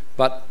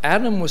 but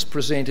Adam was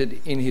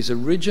presented in his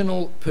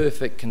original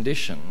perfect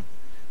condition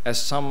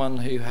as someone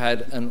who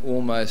had an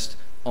almost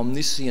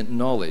omniscient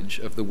knowledge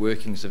of the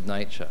workings of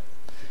nature.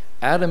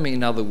 Adam,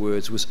 in other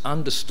words, was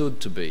understood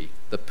to be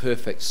the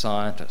perfect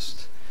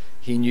scientist.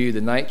 He knew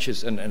the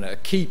natures, and a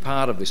key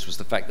part of this was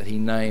the fact that he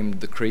named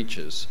the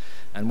creatures.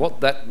 And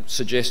what that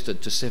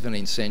suggested to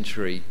 17th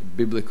century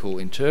biblical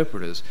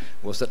interpreters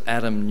was that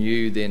Adam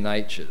knew their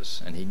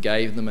natures, and he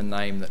gave them a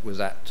name that was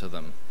apt to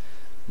them.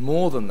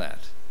 More than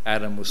that,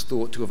 Adam was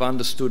thought to have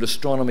understood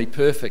astronomy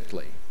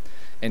perfectly.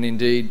 And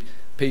indeed,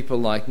 people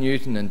like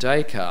Newton and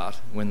Descartes,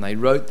 when they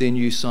wrote their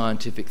new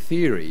scientific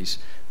theories,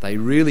 they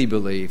really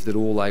believed that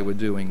all they were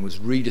doing was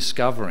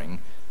rediscovering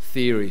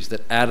theories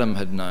that Adam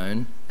had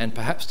known, and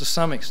perhaps to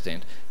some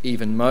extent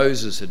even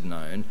Moses had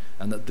known,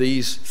 and that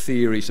these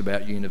theories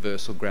about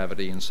universal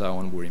gravity and so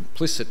on were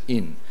implicit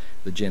in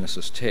the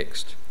Genesis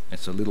text.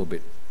 It's a little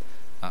bit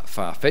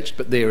far-fetched,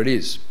 but there it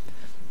is.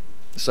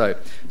 So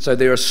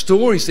there are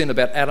stories then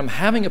about Adam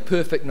having a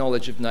perfect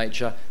knowledge of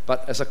nature,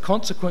 but as a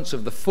consequence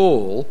of the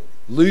fall,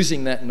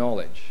 losing that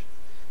knowledge.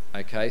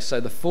 Okay, so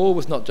the fall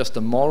was not just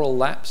a moral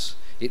lapse,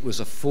 it was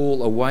a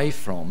fall away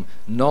from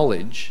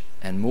knowledge,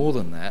 and more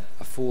than that,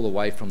 a fall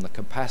away from the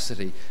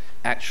capacity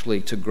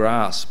actually to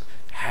grasp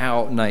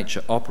how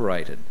nature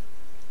operated.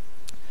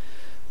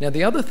 Now,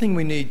 the other thing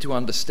we need to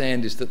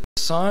understand is that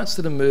the science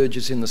that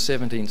emerges in the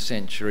 17th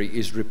century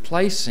is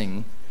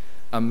replacing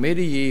a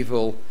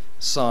medieval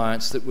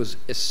science that was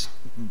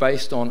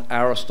based on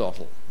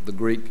Aristotle, the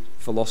Greek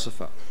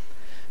philosopher.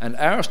 And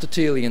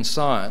Aristotelian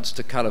science,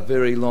 to cut a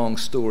very long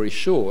story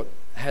short,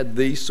 had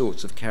these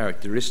sorts of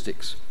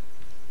characteristics.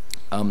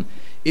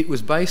 It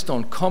was based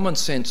on common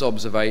sense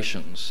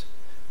observations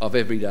of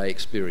everyday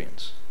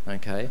experience.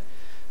 Okay,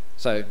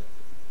 so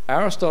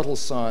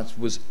Aristotle's science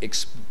was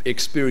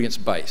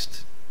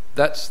experience-based.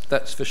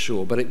 That's for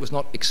sure, but it was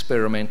not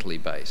experimentally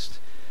based.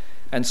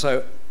 And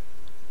so,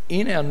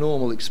 in our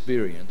normal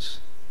experience,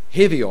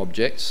 heavy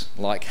objects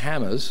like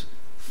hammers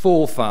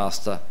fall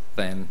faster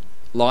than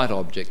light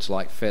objects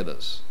like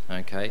feathers.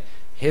 Okay,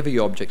 heavy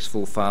objects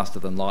fall faster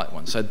than light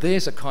ones. So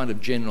there's a kind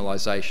of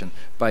generalisation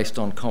based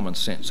on common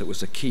sense. It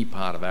was a key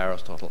part of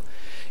Aristotle.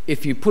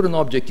 If you put an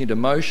object into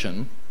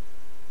motion,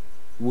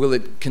 will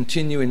it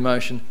continue in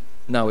motion?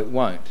 No, it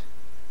won't.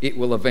 It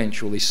will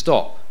eventually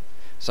stop.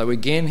 So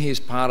again, here's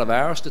part of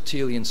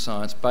Aristotelian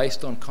science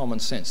based on common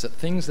sense, that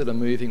things that are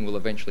moving will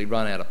eventually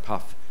run out of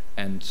puff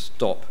and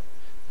stop.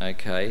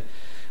 Okay,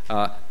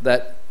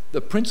 that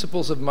the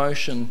principles of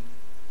motion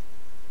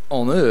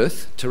on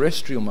Earth,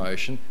 terrestrial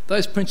motion,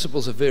 those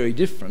principles are very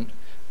different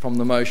from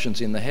the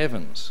motions in the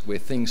heavens, where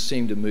things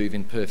seem to move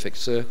in perfect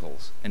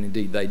circles, and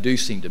indeed they do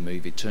seem to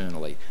move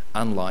eternally,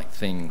 unlike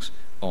things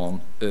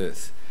on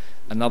Earth.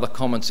 Another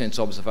common sense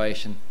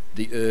observation,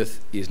 the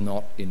Earth is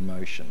not in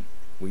motion.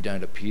 We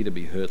don't appear to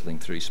be hurtling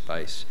through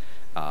space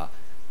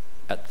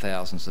at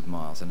thousands of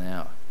miles an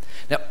hour.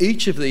 Now,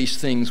 each of these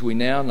things we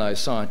now know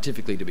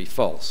scientifically to be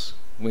false.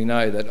 We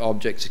know that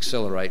objects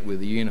accelerate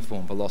with a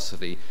uniform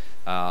velocity,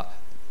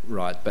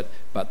 right, but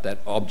that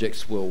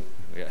objects will,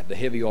 the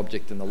heavy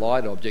object and the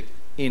light object,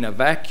 in a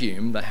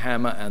vacuum, the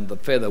hammer and the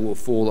feather will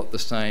fall at the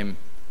same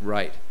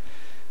rate.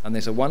 And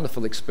there's a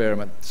wonderful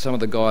experiment. Some of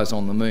the guys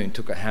on the moon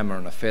took a hammer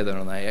and a feather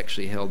and they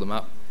actually held them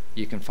up.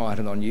 You can find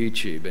it on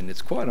YouTube, and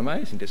it's quite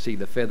amazing to see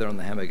the feather and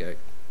the hammer go,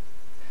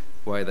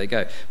 away they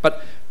go.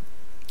 But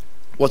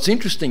what's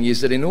interesting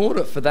is that in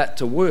order for that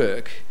to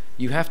work,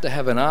 you have to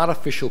have an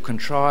artificial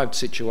contrived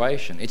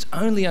situation. It's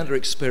only under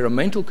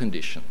experimental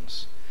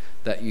conditions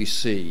that you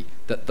see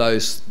that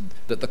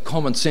the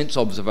common sense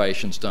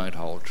observations don't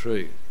hold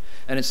true.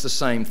 And it's the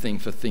same thing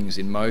for things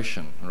in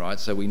motion, right?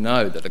 So we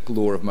know that a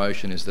law of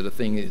motion is that a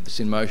thing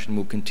that's in motion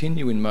will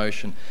continue in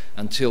motion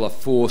until a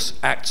force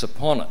acts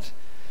upon it.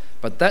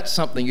 But that's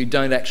something you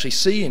don't actually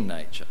see in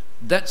nature.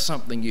 That's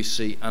something you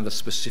see under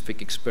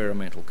specific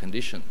experimental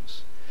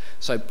conditions.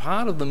 So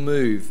part of the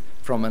move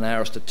from an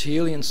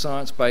Aristotelian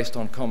science based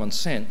on common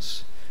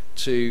sense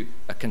to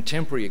a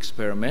contemporary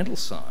experimental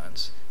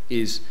science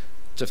is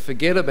to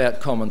forget about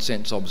common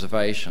sense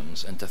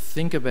observations and to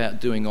think about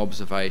doing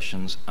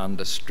observations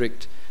under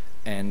strict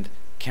and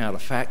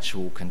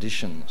counterfactual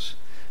conditions.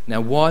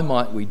 Now, why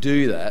might we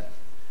do that?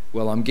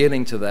 Well, I'm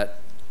getting to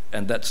that,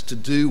 and that's to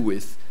do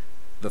with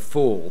the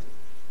fall.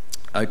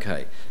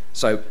 Okay,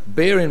 so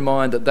bear in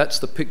mind that that's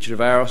the picture of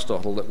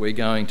Aristotle that we're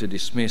going to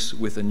dismiss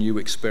with a new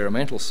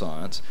experimental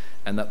science,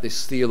 and that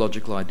this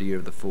theological idea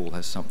of the fall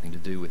has something to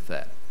do with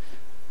that.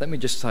 Let me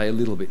just say a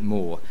little bit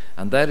more,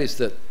 and that is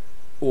that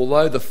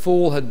although the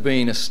fall had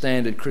been a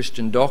standard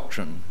Christian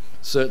doctrine,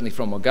 certainly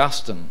from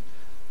Augustine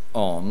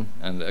on,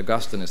 and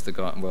Augustine is the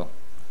guy, well,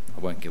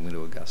 I won't go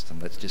into Augustine,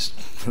 let's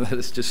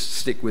just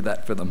stick with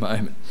that for the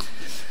moment.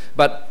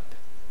 But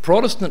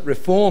Protestant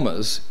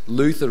reformers,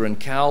 Luther and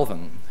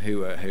Calvin, who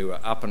were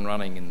up and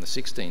running in the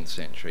 16th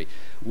century,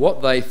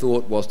 what they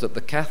thought was that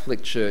the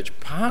Catholic Church,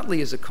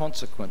 partly as a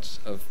consequence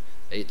of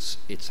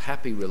its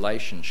happy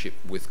relationship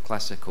with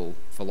classical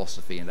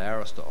philosophy and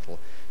Aristotle,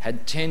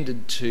 had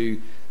tended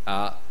to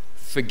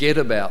forget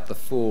about the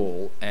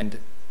fall and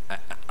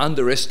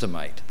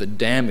underestimate the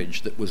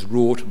damage that was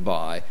wrought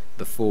by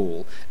the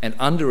fall and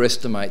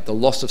underestimate the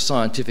loss of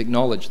scientific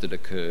knowledge that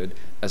occurred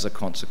as a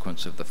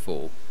consequence of the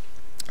fall.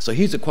 So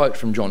here's a quote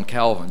from John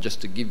Calvin, just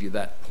to give you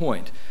that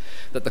point,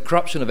 that the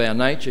corruption of our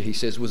nature, he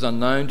says, was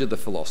unknown to the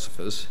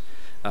philosophers,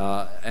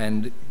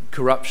 and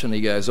corruption,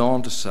 he goes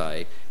on to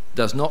say,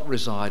 does not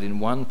reside in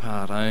one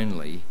part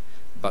only,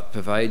 but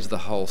pervades the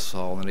whole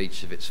soul and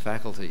each of its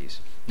faculties.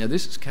 Now,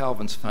 this is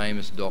Calvin's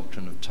famous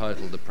doctrine of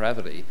total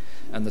depravity,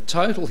 and the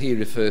total here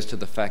refers to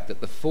the fact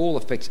that the fall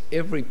affects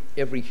every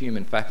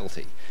human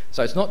faculty.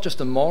 So it's not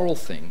just a moral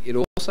thing, it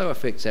also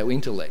affects our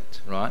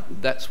intellect, right?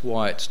 That's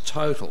why it's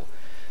total.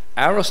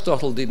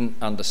 Aristotle didn't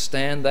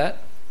understand that,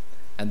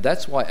 and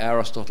that's why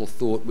Aristotle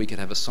thought we could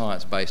have a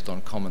science based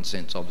on common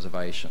sense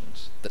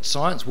observations. That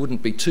science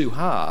wouldn't be too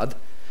hard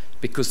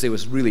because there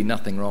was really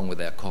nothing wrong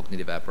with our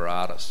cognitive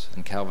apparatus.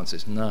 And Calvin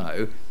says,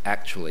 no,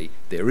 actually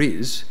there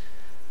is,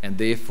 and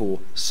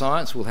therefore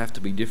science will have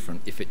to be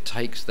different if it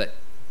takes that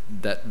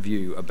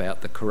view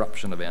about the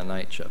corruption of our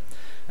nature.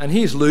 And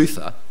here's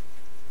Luther,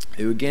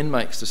 who again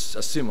makes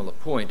a similar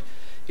point.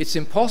 It's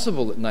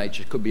impossible that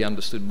nature could be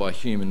understood by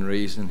human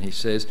reason, he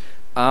says,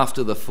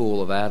 after the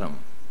fall of Adam.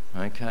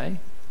 Okay?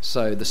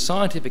 So the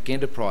scientific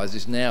enterprise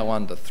is now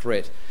under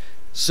threat.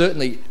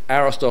 Certainly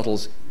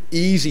Aristotle's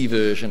easy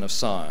version of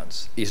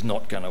science is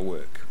not going to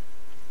work.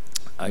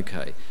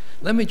 Okay,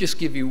 let me just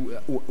give you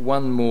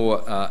one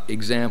more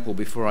example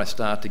before I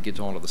start to get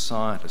on to the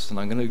scientists, and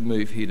I'm going to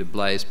move here to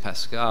Blaise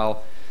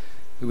Pascal,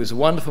 who was a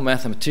wonderful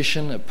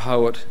mathematician, a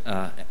poet,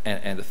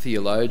 and a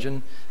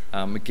theologian.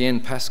 Again,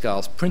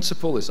 Pascal's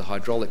principle is a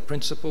hydraulic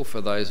principle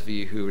for those of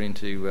you who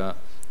are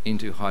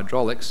into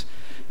hydraulics.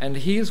 And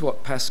here's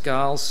what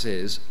Pascal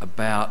says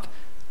about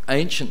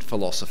ancient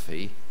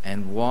philosophy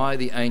and why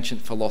the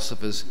ancient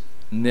philosophers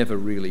never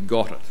really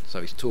got it.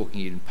 So he's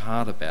talking in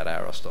part about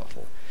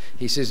Aristotle.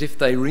 He says if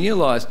they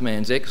realised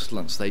man's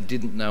excellence, they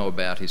didn't know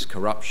about his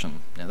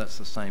corruption. Now that's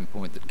the same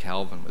point that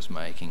Calvin was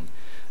making.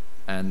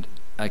 And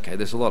okay,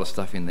 there's a lot of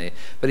stuff in there.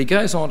 But he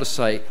goes on to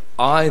say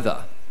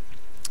either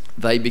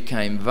they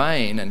became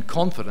vain and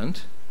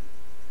confident,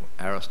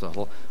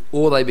 Aristotle,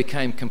 or they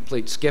became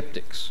complete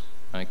sceptics.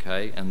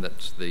 Okay, and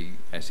that's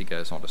as he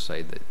goes on to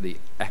say, the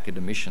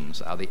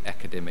academicians are the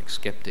academic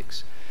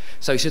sceptics.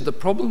 So he said the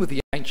problem with the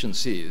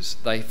ancients is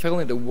they fell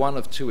into one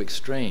of two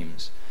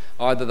extremes.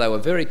 Either they were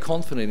very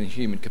confident in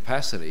human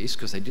capacities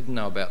because they didn't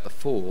know about the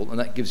fall, and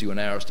that gives you an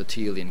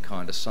Aristotelian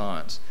kind of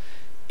science.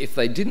 If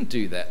they didn't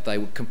do that, they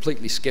were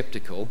completely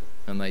sceptical,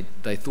 and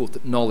they thought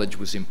that knowledge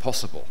was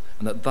impossible,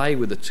 and that they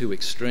were the two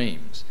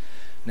extremes.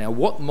 Now,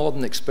 what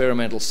modern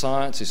experimental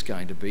science is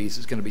going to be is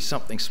it's going to be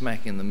something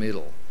smack in the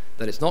middle.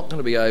 That it's not going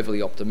to be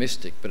overly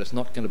optimistic, but it's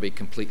not going to be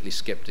completely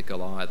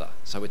sceptical either.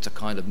 So it's a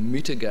kind of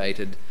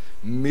mitigated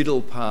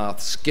middle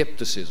path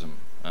scepticism,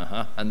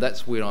 and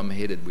that's where I'm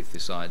headed with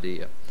this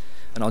idea.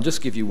 And I'll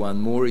just give you one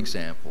more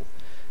example.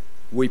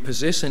 We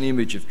possess an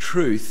image of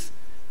truth,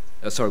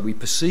 we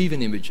perceive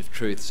an image of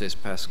truth, says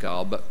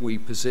Pascal, but we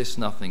possess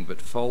nothing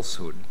but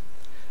falsehood.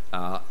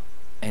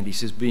 And he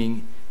says,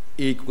 being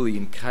equally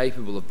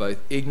incapable of both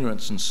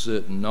ignorance and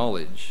certain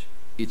knowledge,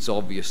 it's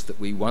obvious that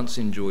we once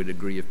enjoyed a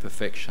degree of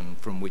perfection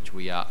from which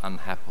we are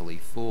unhappily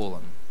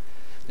fallen.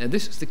 Now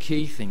this is the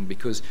key thing,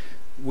 because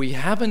we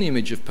have an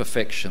image of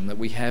perfection that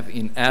we have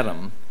in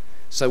Adam,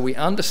 so we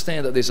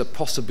understand that there's a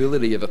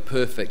possibility of a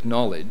perfect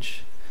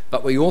knowledge,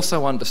 but we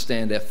also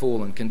understand our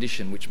fallen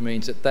condition, which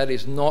means that that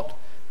is not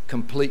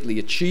completely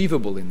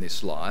achievable in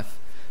this life,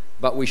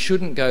 but we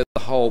shouldn't go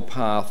the whole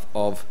path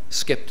of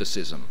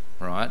skepticism,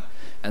 right?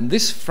 And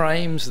this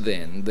frames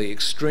then the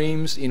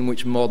extremes in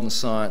which modern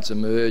science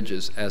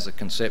emerges as a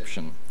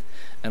conception.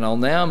 And I'll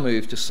now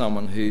move to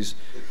someone who's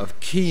of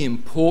key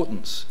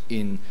importance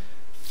in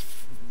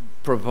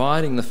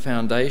providing the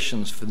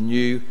foundations for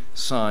new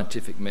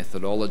scientific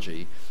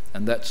methodology,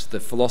 and that's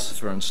the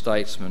philosopher and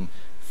statesman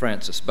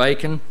Francis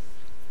Bacon,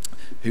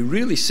 who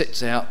really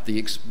sets out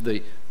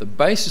the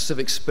basis of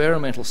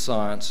experimental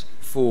science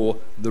for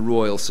the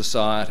Royal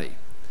Society.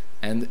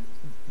 And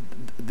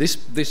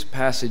this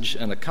passage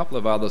and a couple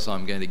of others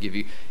I'm going to give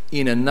you,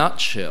 in a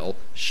nutshell,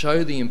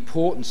 show the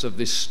importance of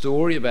this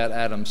story about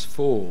Adam's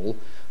fall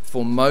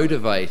for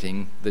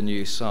motivating the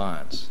new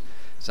science.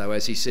 So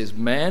as he says,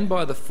 man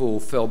by the fall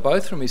fell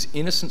both from his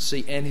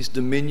innocency and his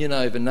dominion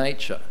over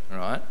nature,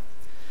 right?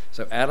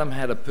 So Adam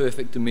had a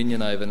perfect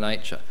dominion over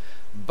nature.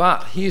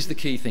 But here's the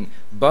key thing,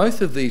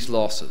 both of these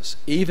losses,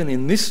 even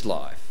in this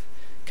life,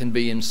 can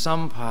be in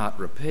some part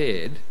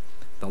repaired,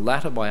 the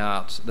latter by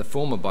arts, the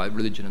former by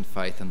religion and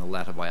faith, and the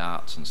latter by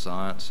arts and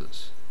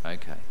sciences.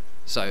 Okay,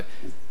 so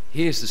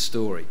here's the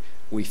story.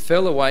 We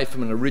fell away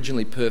from an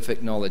originally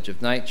perfect knowledge of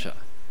nature,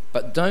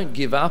 but don't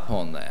give up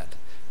on that.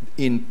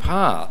 In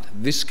part,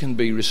 this can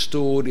be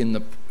restored in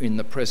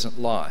the present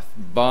life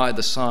by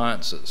the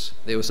sciences.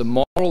 There was a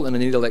moral and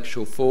an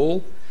intellectual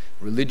fall.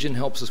 Religion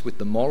helps us with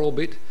the moral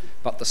bit,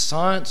 but the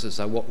sciences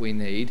are what we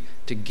need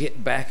to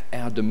get back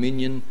our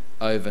dominion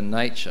over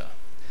nature.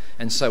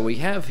 And so we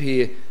have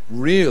here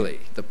really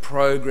the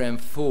program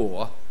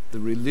for the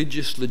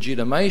religious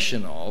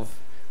legitimation of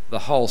the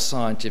whole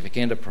scientific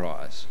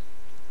enterprise.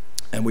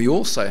 And we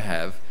also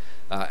have,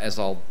 as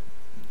I'll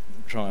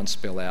try and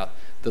spell out,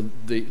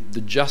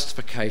 the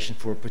justification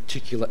for a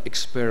particular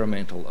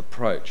experimental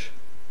approach.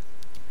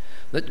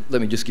 Let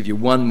me just give you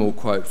one more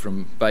quote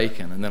from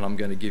Bacon, and then I'm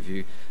going to give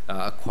you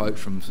a quote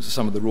from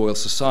some of the Royal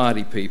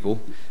Society people,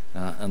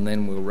 and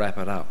then we'll wrap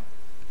it up.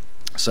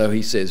 So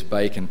he says,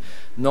 Bacon,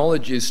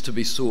 knowledge is to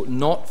be sought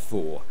not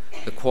for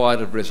the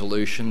quiet of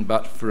resolution,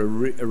 but for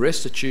a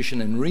restitution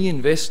and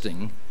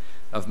reinvesting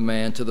of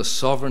man to the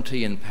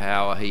sovereignty and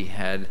power he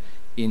had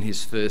in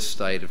his first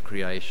state of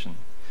creation.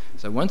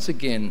 So once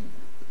again,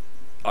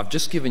 I've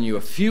just given you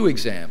a few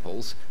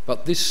examples,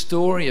 but this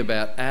story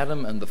about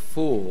Adam and the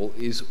fall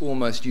is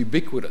almost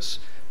ubiquitous,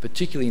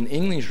 particularly in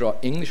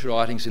English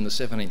writings in the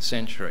 17th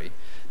century.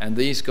 And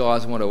these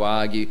guys want to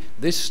argue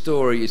this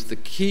story is the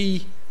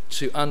key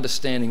to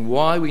understanding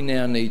why we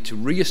now need to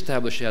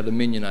re-establish our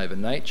dominion over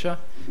nature.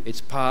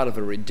 It's part of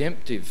a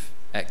redemptive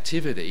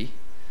activity,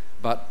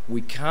 but we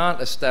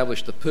can't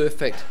establish the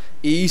perfect,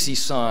 easy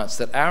science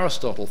that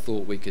Aristotle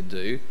thought we could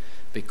do.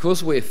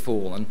 Because we're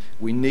fallen,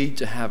 we need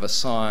to have a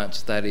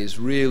science that is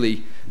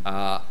really,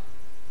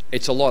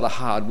 it's a lot of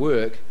hard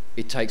work,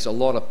 it takes a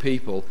lot of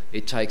people,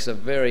 it takes a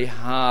very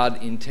hard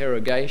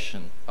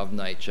interrogation of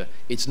nature.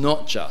 It's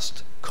not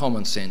just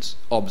common sense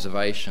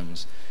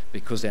observations,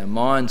 because our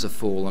minds are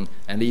fallen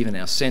and even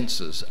our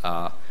senses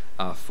are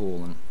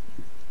fallen.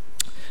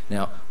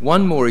 Now,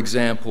 one more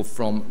example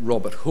from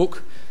Robert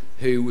Hooke,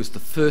 who was the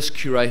first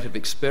curator of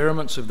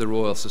experiments of the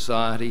Royal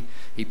Society.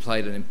 He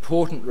played an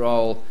important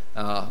role,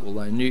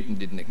 although Newton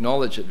didn't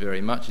acknowledge it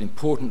very much, an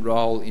important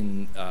role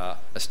in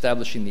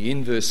establishing the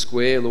inverse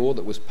square law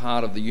that was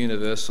part of the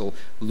universal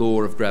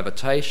law of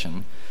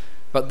gravitation.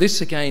 But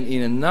this, again,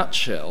 in a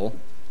nutshell,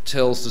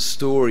 tells the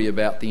story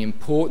about the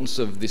importance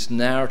of this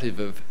narrative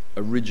of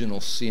original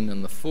sin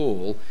and the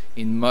fall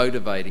in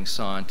motivating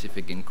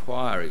scientific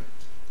inquiry.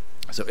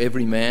 So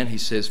every man, he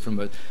says, from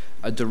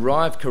a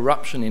derived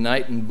corruption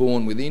innate and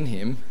born within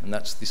him, and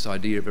that's this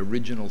idea of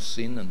original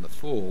sin and the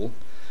fall,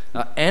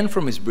 and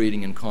from his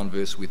breeding and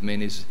converse with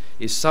men is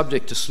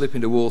subject to slip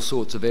into all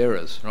sorts of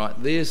errors,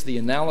 right? There's the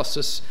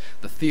analysis,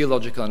 the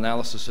theological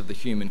analysis of the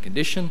human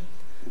condition,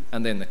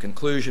 and then the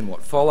conclusion,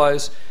 what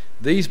follows.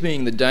 These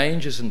being the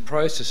dangers and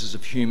processes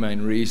of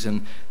humane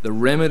reason, the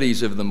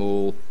remedies of them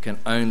all can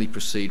only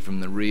proceed from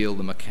the real,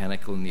 the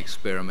mechanical, and the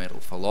experimental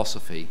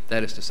philosophy.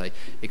 That is to say,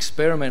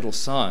 experimental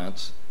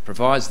science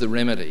provides the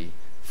remedy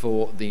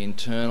for the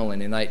internal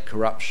and innate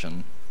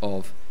corruption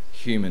of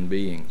human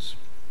beings.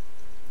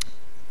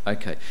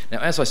 Okay, now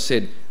as I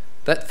said,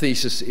 that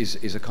thesis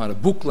is a kind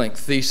of book-length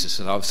thesis,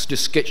 and I've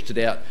just sketched it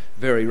out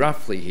very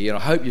roughly here,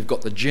 and I hope you've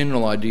got the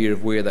general idea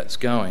of where that's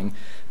going.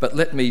 But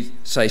let me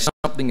say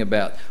something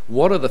about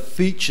what are the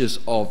features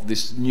of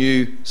this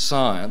new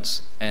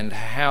science and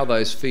how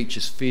those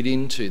features fit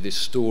into this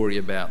story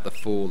about the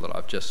fall that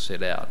I've just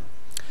set out.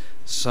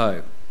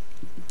 So,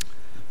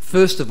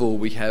 first of all,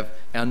 we have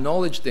our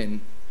knowledge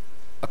then,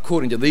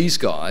 according to these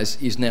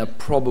guys, is now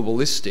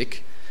probabilistic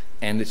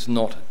and it's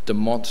not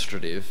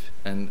demonstrative.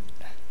 And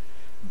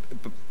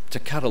to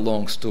cut a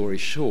long story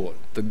short,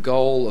 the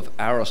goal of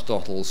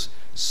Aristotle's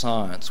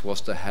science was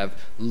to have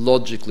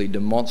logically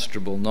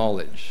demonstrable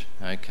knowledge,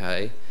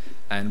 okay?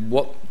 And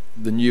what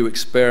the new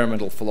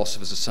experimental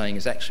philosophers are saying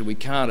is actually we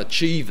can't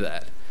achieve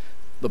that.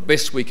 The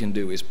best we can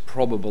do is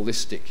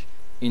probabilistic,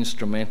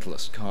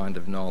 instrumentalist kind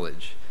of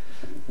knowledge.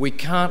 We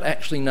can't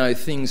actually know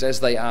things as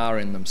they are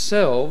in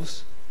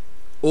themselves.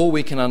 All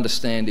we can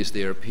understand is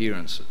their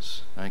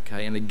appearances,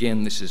 okay? And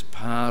again, this is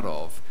part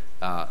of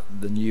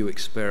the new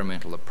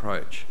experimental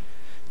approach.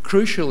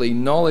 Crucially,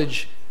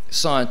 knowledge,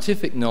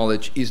 scientific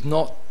knowledge, is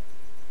not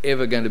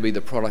ever going to be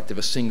the product of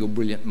a single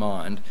brilliant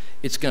mind.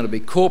 It's going to be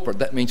corporate.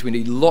 That means we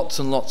need lots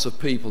and lots of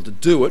people to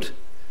do it,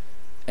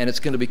 and it's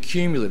going to be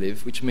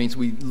cumulative, which means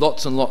we need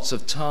lots and lots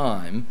of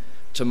time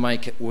to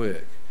make it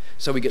work.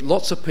 So we get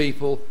lots of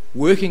people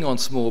working on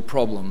small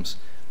problems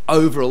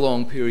over a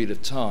long period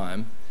of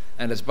time,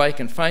 and as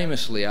Bacon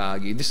famously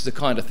argued, this is the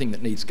kind of thing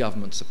that needs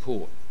government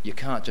support. You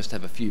can't just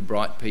have a few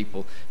bright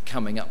people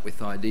coming up with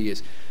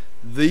ideas.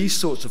 These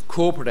sorts of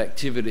corporate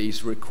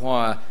activities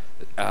require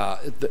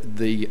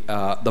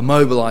the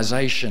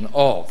mobilisation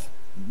of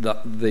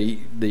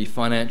the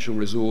financial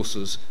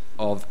resources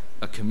of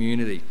a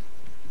community.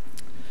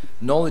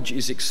 Knowledge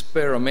is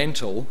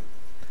experimental,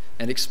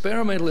 and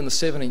experimental in the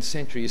 17th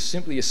century is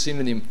simply a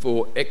synonym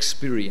for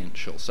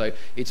experiential. So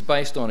it's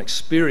based on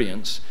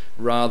experience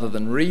rather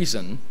than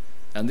reason,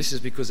 and this is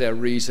because our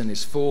reason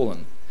is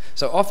fallen.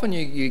 So often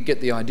you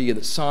get the idea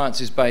that science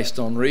is based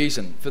on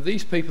reason. For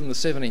these people in the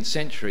 17th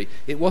century,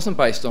 it wasn't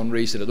based on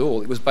reason at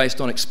all. It was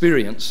based on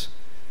experience.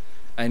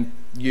 And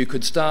you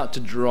could start to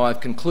derive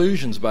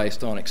conclusions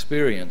based on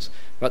experience,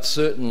 but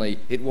certainly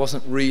it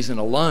wasn't reason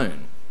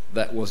alone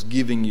that was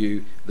giving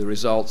you the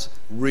results.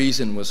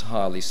 Reason was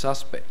highly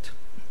suspect.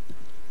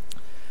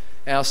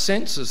 Our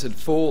senses had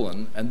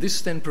fallen, and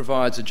this then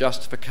provides a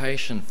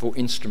justification for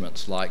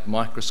instruments like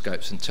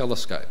microscopes and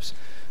telescopes.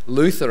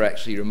 Luther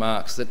actually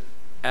remarks that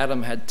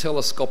Adam had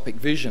telescopic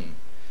vision.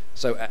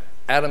 So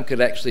Adam could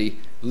actually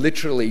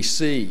literally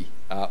see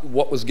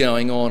what was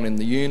going on in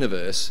the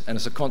universe, and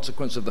as a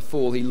consequence of the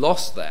fall, he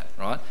lost that,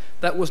 right?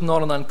 That was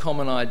not an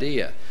uncommon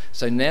idea.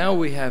 So now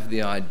we have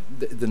the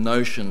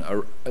notion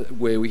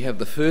where we have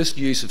the first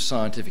use of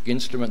scientific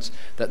instruments,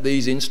 that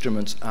these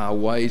instruments are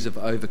ways of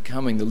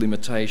overcoming the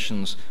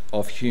limitations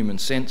of human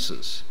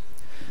senses.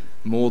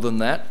 More than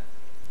that,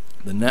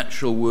 the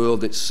natural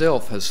world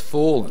itself has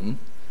fallen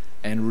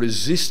and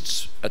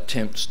resists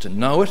attempts to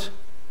know it.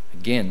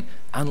 Again,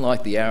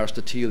 unlike the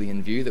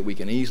Aristotelian view that we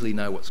can easily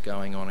know what's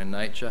going on in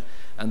nature,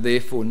 and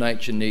therefore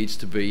nature needs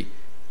to be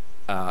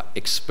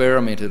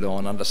experimented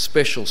on under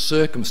special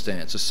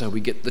circumstances so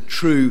we get the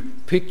true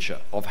picture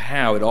of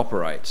how it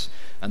operates.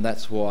 And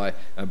that's why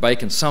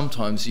Bacon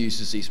sometimes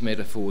uses these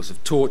metaphors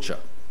of torture.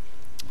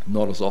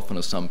 Not as often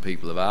as some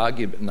people have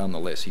argued, but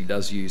nonetheless he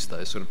does use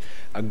those sort of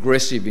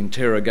aggressive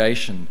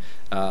interrogation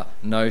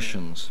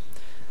notions.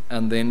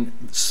 And then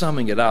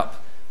summing it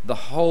up, the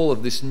whole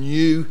of this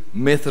new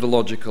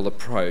methodological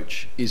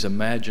approach is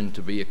imagined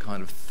to be a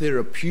kind of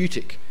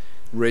therapeutic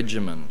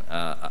regimen,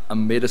 a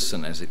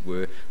medicine, as it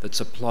were,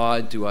 that's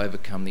applied to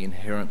overcome the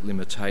inherent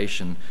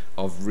limitation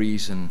of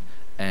reason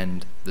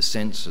and the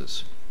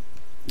senses.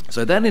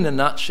 So that, in a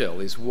nutshell,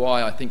 is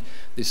why I think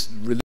this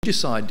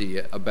religious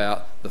idea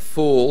about the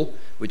fall,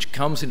 which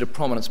comes into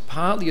prominence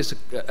partly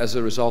as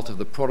a result of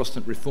the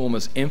Protestant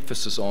reformers'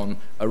 emphasis on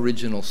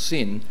original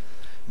sin,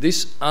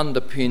 this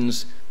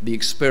underpins the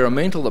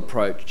experimental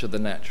approach to the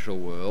natural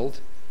world,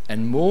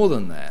 and more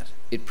than that,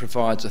 it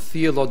provides a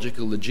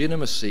theological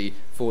legitimacy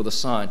for the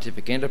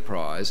scientific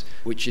enterprise,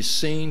 which is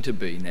seen to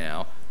be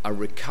now a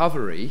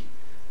recovery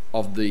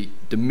of the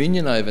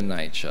dominion over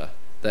nature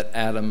that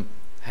Adam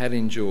had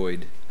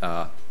enjoyed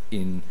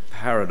in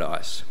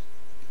paradise.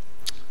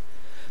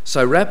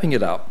 So wrapping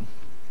it up,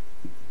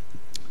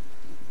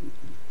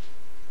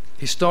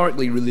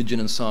 historically religion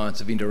and science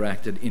have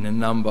interacted in a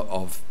number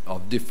of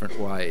different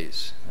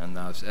ways, and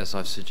as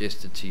I've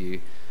suggested to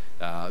you,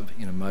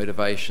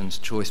 motivations,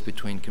 choice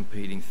between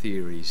competing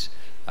theories,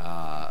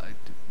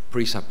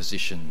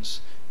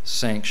 presuppositions,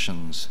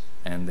 sanctions,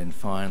 and then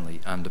finally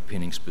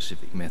underpinning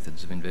specific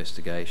methods of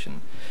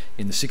investigation.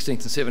 In the 16th and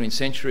 17th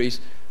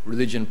centuries,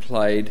 religion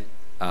played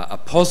a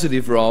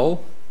positive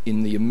role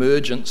in the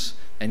emergence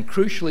and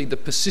crucially the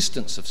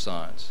persistence of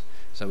science.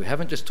 So we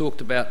haven't just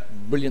talked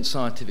about brilliant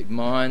scientific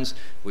minds,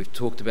 we've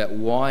talked about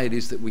why it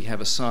is that we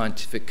have a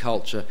scientific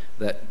culture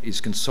that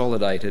is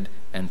consolidated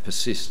and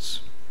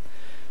persists.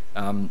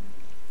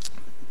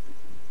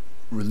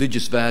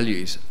 Religious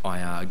values,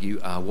 I argue,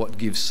 are what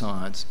gives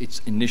science its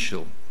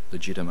initial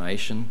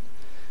legitimation.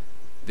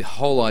 The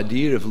whole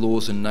idea of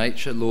laws of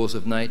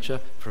nature,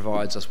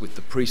 provides us with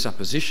the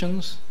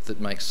presuppositions that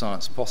make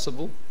science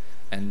possible,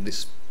 and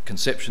this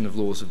conception of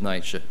laws of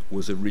nature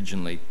was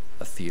originally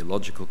a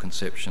theological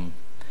conception.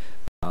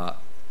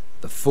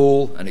 The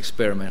fall and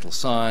experimental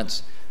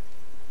science,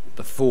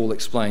 the fall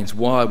explains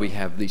why we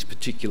have these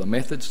particular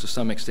methods to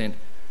some extent.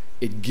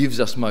 It gives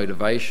us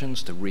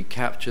motivations to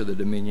recapture the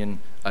dominion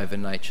over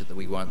nature that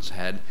we once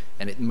had,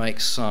 and it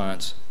makes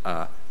science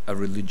a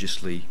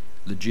religiously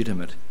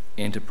legitimate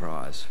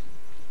enterprise.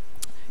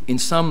 In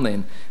sum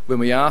then, when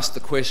we ask the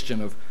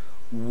question of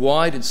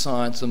why did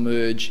science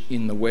emerge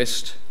in the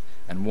West,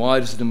 and why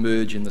does it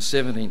emerge in the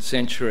 17th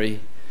century,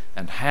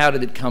 and how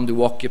did it come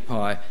to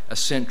occupy a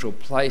central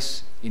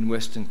place in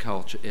Western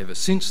culture ever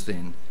since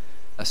then,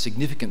 a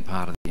significant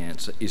part of the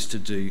answer is to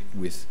do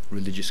with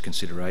religious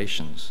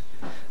considerations.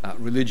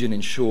 Religion,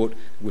 in short,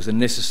 was a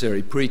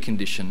necessary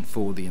precondition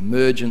for the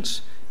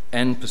emergence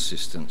and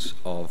persistence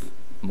of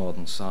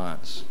modern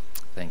science.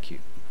 Thank you.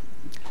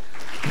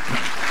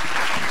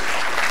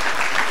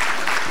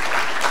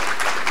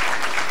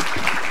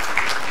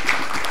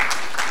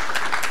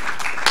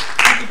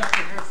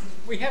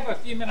 We have a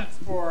few minutes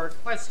for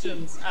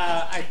questions.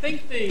 I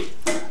think the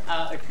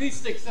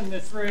acoustics in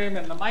this room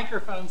and the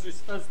microphones are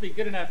supposed to be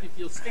good enough. If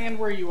you'll stand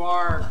where you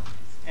are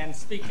and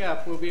speak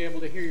up, we'll be able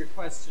to hear your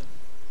question.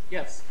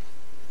 Yes.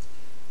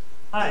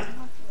 Hi.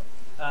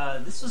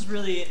 This was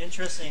really an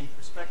interesting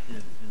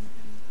perspective, and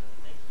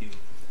thank you.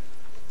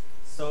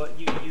 So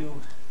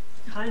you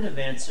kind of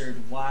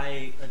answered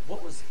why, like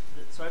what was,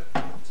 so I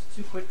have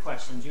two quick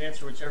questions. You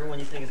answer whichever one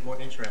you think is more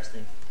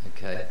interesting.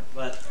 Okay.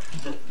 But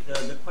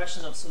the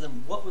question of, so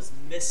then what was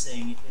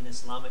missing in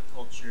Islamic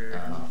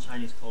culture and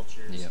Chinese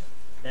cultures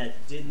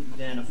that didn't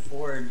then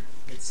afford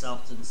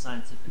itself to the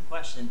scientific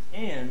question?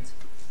 And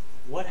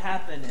what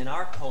happened in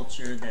our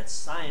culture that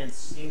science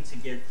seemed to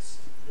get,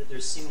 that there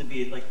seemed to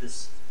be like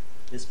this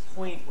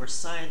point where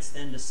science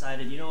then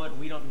decided, you know what,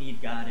 we don't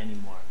need God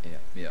anymore.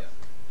 Yeah.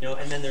 You know,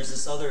 and then there's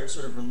this other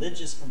sort of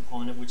religious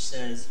component which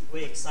says,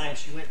 wait,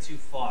 science, you went too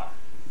far.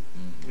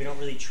 We don't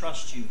really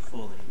trust you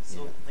fully.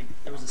 So like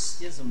there was a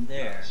schism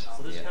there.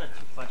 So there's kind of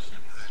two questions.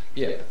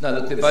 Yeah,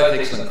 no, they're both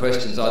excellent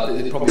questions.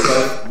 They're probably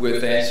both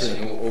worth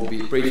answering,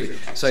 albeit briefly.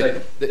 So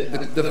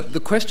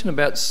the question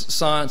about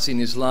science in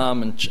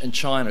Islam and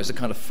China is a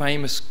kind of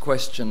famous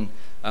question.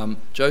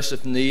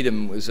 Joseph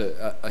Needham was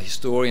a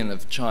historian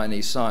of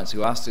Chinese science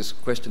who asked this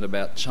question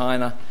about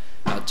China.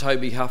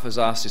 Toby Huff has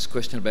asked this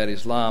question about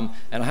Islam.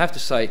 And I have to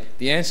say,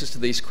 the answers to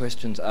these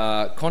questions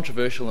are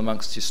controversial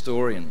amongst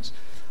historians.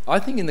 I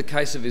think in the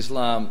case of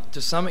Islam,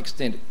 to some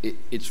extent,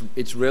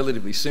 it's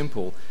relatively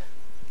simple.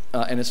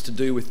 And it's to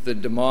do with the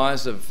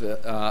demise of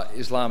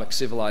Islamic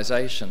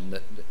civilization,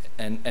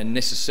 and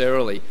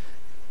necessarily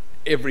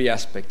every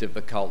aspect of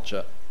the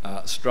culture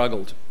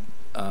struggled,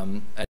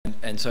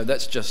 and so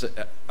that's just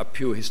a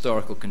pure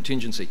historical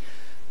contingency.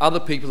 Other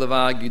people have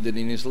argued that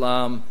in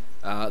Islam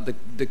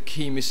the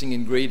key missing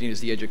ingredient is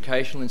the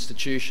educational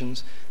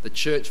institutions. The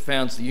church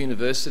founds the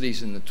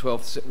universities in the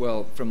 12th,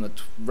 well, from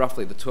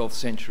roughly the 12th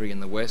century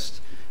in the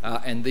West.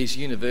 And these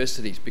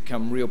universities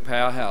become real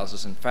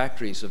powerhouses and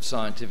factories of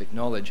scientific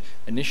knowledge,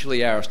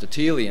 initially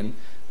Aristotelian,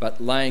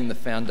 but laying the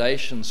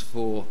foundations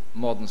for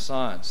modern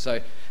science. So,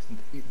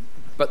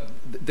 but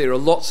there are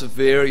lots of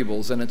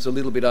variables, and it's a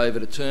little bit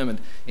overdetermined.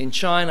 In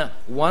China,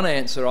 one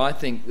answer I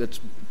think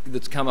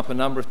that's come up a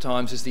number of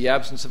times is the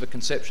absence of a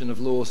conception of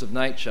laws of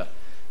nature.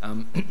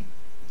 And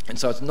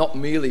so it's not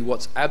merely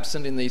what's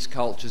absent in these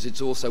cultures,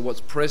 it's also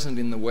what's present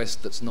in the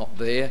West that's not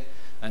there.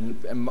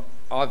 And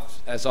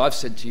as I've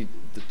said to you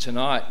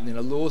tonight, you know,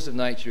 laws of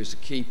nature is a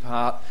key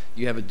part.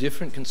 You have a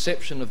different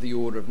conception of the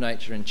order of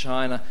nature in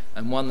China,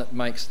 and one that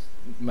makes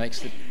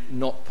it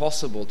not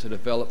possible to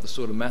develop the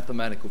sort of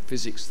mathematical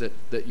physics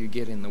that you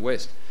get in the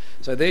West.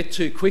 So they're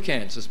two quick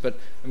answers, but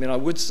I mean, I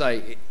would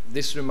say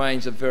this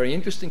remains a very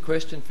interesting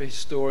question for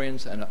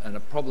historians and a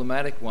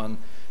problematic one,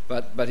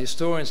 but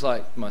historians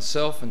like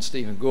myself and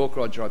Stephen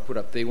Gaukrodger I put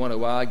up there want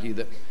to argue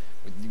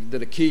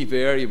that a key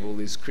variable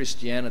is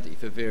Christianity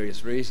for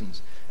various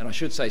reasons. And I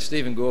should say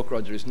Stephen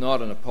Gaukrodger is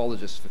not an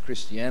apologist for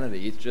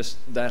Christianity, it's just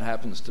that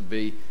happens to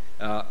be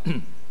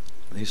the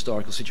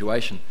historical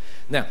situation.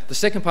 Now, the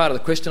second part of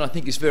the question I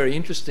think is very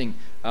interesting.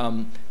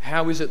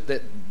 How is it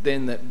that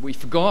then that we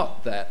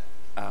forgot that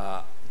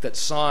that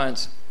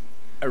science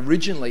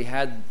originally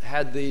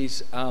had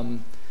these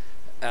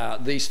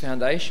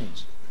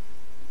foundations?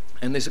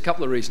 And there's a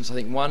couple of reasons. I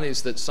think one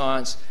is that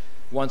science,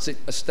 once it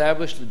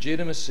established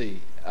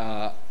legitimacy,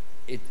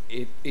 it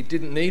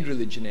didn't need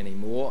religion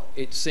anymore.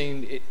 It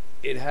seemed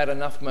it had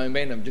enough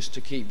momentum just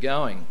to keep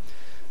going.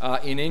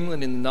 In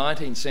England in the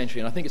 19th century,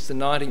 and I think it's the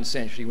 19th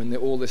century when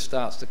all this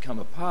starts to come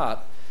apart,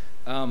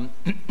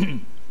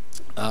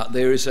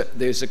 there's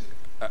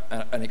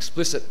an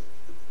explicit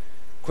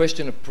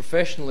question of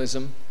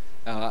professionalism,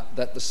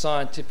 that the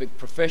scientific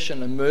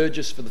profession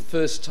emerges for the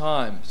first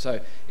time. So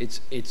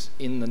it's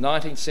in the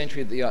 19th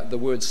century the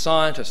word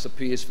scientist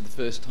appears for the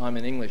first time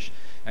in English,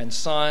 and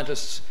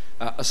scientists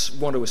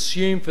want to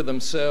assume for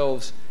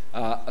themselves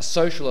a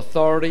social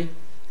authority.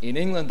 In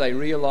England, they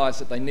realise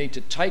that they need to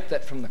take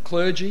that from the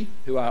clergy,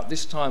 who at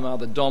this time are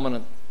the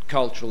dominant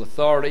cultural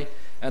authority,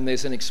 and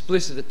there's an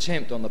explicit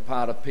attempt on the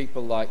part of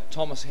people like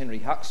Thomas Henry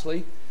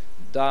Huxley,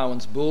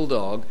 Darwin's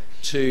bulldog,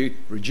 to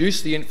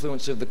reduce the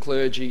influence of the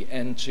clergy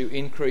and to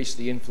increase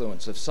the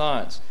influence of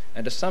science.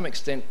 And to some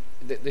extent,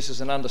 this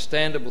is an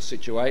understandable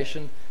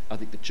situation. I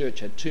think the church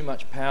had too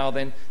much power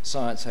then,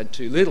 science had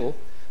too little.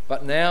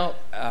 But now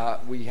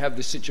we have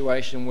this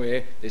situation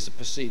where there's a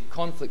perceived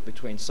conflict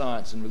between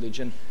science and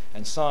religion,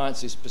 and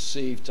science is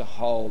perceived to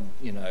hold,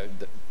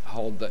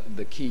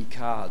 the key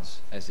cards,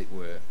 as it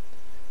were.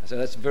 So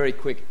that's a very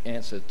quick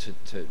answer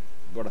to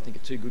what I think are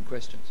two good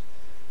questions.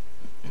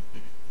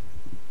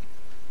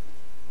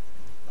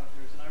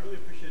 Doctors, and I really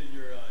appreciated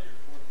your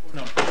fourth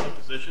point on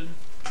presupposition.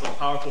 It's a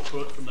powerful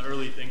quote from the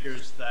early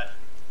thinkers that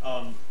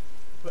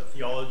put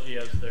theology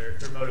as their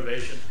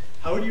motivation.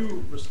 How would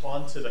you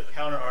respond to the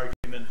counter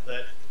argument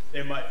that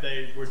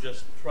they were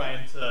just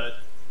trying to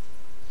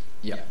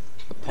the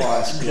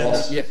pious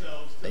philosophy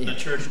themselves to the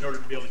church in order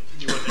to be able to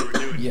continue what they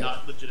were doing,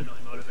 not legitimately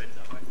motivated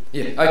that way?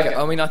 Yeah. Okay.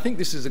 I mean, I think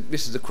this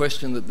is a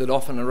question that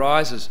often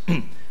arises,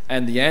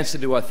 and the answer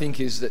to I think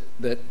is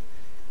that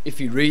if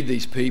you read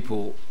these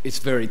people, it's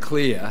very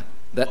clear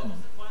that.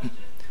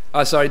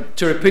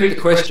 To repeat the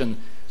question.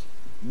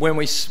 When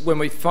we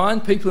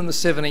find people in the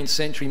 17th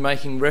century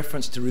making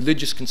reference to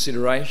religious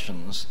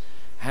considerations,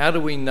 how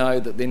do we know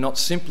that they're not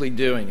simply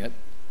doing it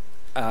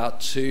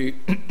to,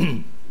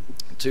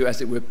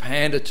 as it were,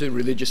 pander to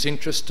religious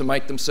interests, to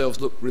make themselves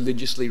look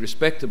religiously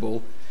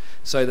respectable,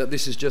 so that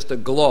this is just a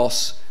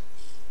gloss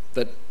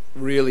that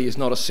really is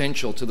not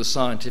essential to the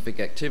scientific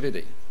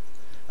activity?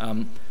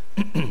 I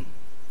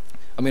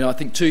mean, I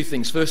think two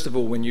things. First of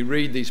all, when you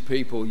read these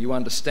people, you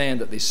understand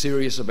that they're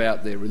serious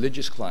about their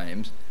religious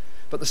claims.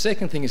 But the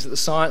second thing is that the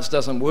science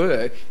doesn't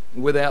work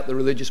without the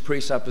religious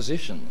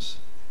presuppositions,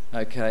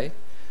 okay?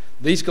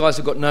 These guys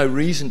have got no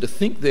reason to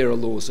think there are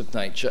laws of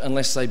nature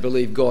unless they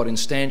believe God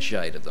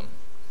instantiated them,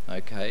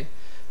 okay?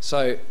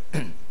 So,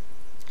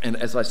 and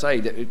as I say,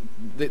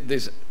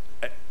 there's,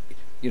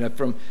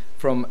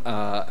 from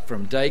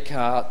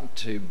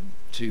Descartes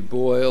to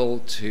Boyle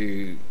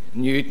to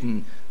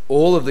Newton,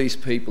 all of these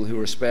people who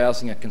are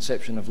espousing a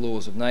conception of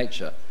laws of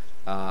nature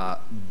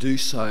do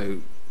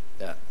so,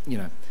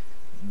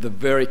 the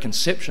very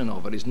conception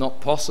of it is not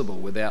possible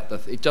without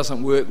it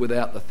doesn't work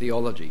without the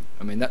theology.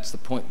 I mean, that's the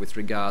point with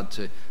regard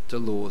to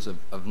laws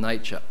of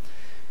nature.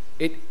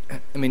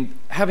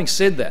 Having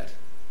said that,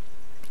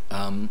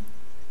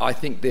 I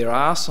think there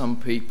are some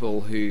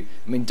people who,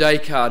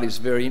 Descartes is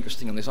very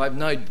interesting on this. I have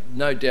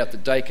no doubt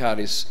that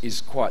Descartes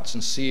is quite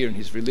sincere in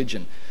his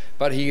religion,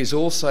 but he is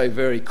also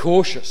very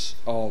cautious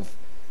of,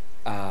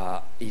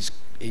 he's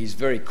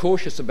very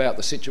cautious about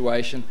the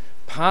situation,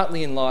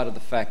 partly in light of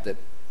the fact that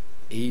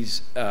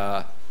he's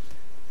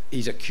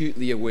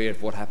acutely aware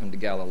of what happened to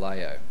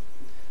Galileo,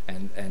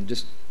 and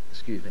just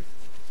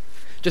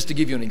to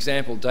give you an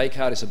example,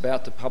 Descartes is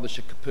about to publish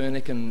a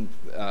Copernican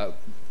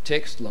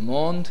text, Le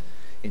Monde,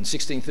 in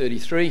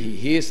 1633. He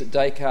hears that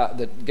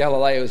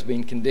Galileo has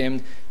been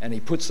condemned, and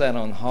he puts that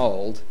on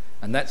hold,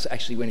 and that's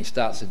actually when he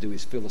starts to do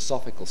his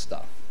philosophical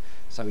stuff.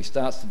 So he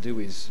starts to do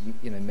his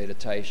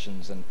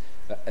meditations, and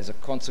as a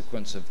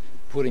consequence of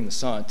putting the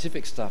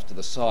scientific stuff to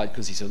the side,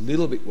 because he's a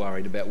little bit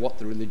worried about what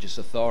the religious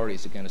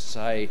authorities are going to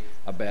say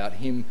about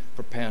him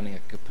propounding a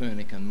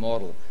Copernican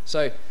model.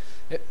 So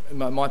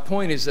my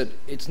point is that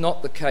it's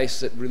not the case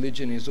that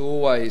religion is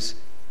always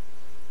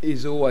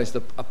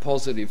a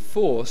positive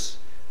force,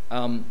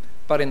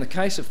 but in the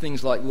case of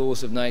things like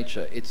laws of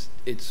nature, it's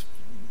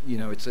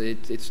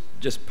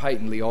just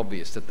patently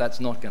obvious that that's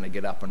not going to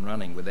get up and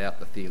running without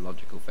the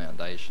theological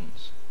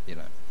foundations,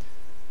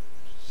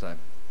 So.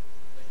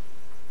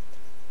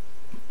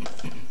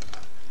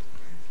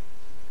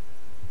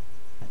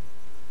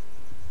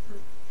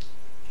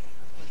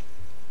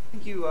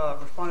 think you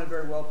responded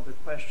very well to the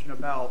question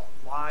about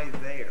why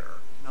there.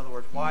 In other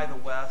words, why the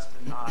West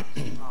and not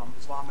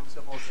Islamic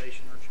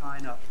civilization or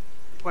China.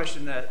 The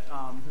question that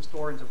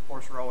historians, of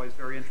course, are always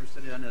very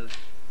interested in is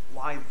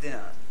why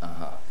then?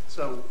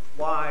 So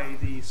why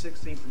the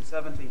 16th and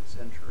 17th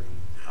century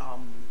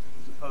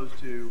as opposed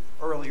to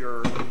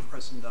earlier in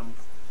Christendom?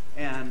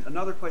 And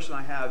another question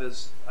I have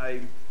is,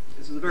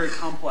 this is a very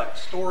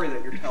complex story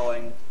that you're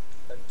telling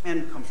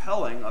and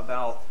compelling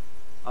about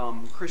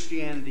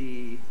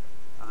Christianity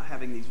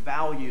having these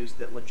values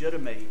that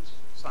legitimate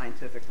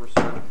scientific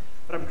research.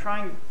 But I'm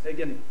trying,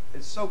 again,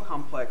 it's so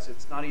complex,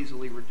 it's not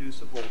easily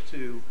reducible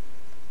to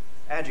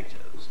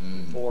adjectives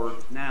or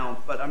nouns,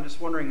 but I'm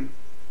just wondering,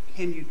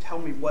 can you tell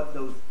me what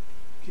those,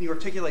 can you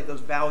articulate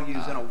those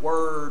values in a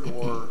word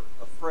or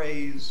a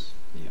phrase?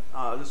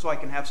 Just so I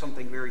can have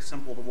something very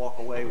simple to walk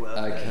away with.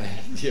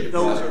 Okay.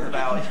 Those are the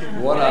values.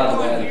 What are the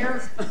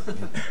values?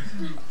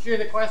 Hear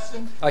the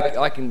question?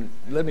 I can,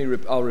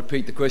 I'll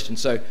repeat the question.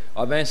 So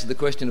I've answered the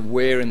question of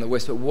where in the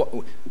West, but why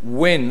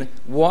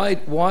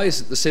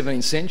is it the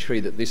 17th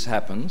century that this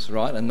happens,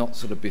 right, and not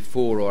sort of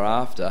before or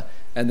after?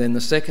 And then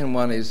the second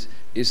one is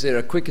there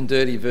a quick and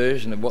dirty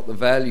version of what the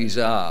values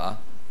are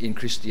in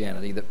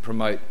Christianity that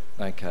promote,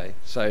 okay,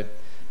 so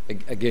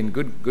again,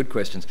 good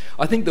questions.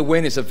 I think the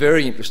when is a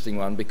very interesting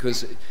one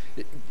because,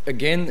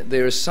 again,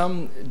 there is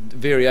some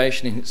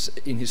variation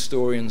in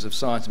historians of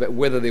science about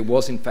whether there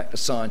was in fact a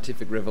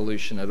scientific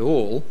revolution at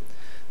all,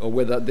 or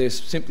whether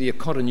there's simply a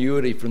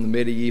continuity from the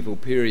medieval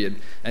period.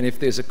 And if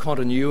there's a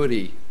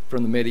continuity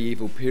from the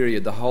medieval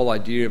period, the whole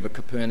idea of a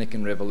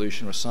Copernican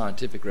revolution or a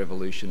scientific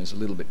revolution is a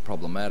little bit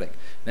problematic.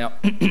 Now,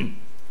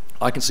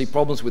 I can see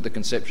problems with the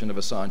conception of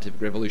a scientific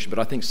revolution, but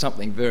I think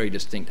something very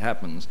distinct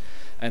happens,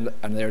 and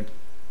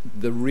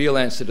the real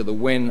answer to the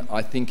when,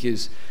 I think,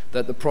 is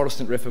that the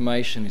Protestant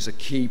Reformation is a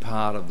key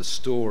part of the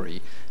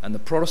story. And the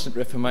Protestant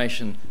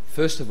Reformation,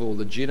 first of all,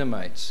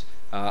 legitimates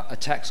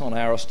attacks on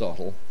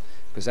Aristotle,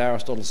 because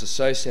Aristotle is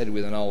associated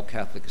with an old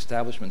Catholic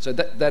establishment. So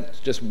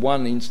that's just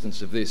one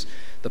instance of this.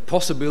 The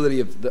possibility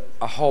of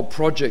a whole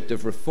project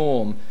of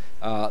reform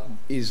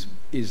is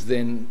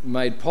then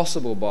made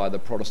possible by the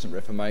Protestant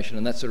Reformation,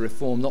 and that's a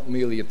reform not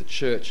merely of the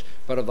church,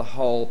 but of the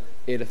whole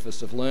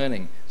edifice of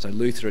learning. So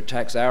Luther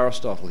attacks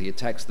Aristotle. He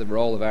attacks the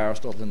role of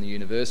Aristotle in the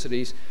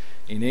universities.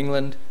 In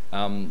England,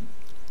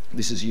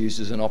 this is used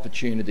as an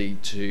opportunity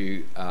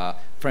to,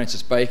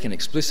 Francis Bacon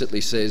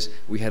explicitly says,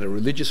 we had a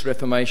religious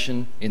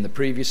reformation in the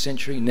previous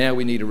century, now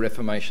we need a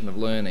reformation of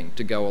learning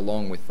to go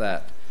along with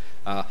that.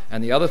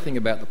 And the other thing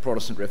about the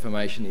Protestant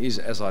Reformation is,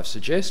 as I've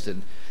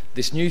suggested,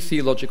 this new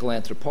theological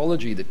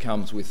anthropology that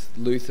comes with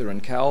Luther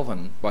and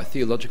Calvin. By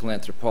theological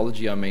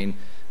anthropology, I mean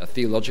a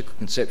theological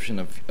conception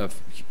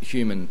of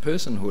human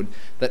personhood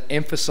that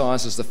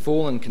emphasises the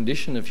fallen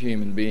condition of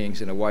human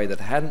beings in a way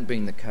that hadn't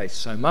been the case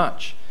so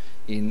much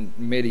in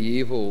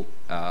medieval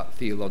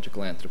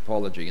theological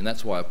anthropology. And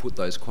that's why I put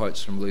those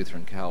quotes from Luther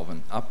and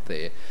Calvin up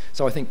there.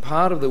 So I think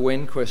part of the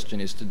when question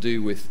is to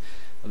do with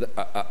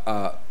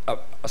a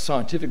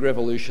scientific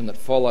revolution that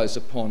follows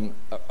upon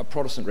a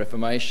Protestant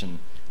Reformation.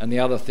 And the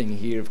other thing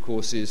here, of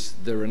course, is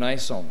the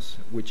Renaissance,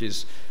 which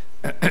is,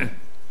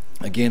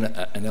 again,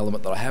 an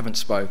element that I haven't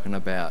spoken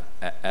about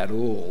at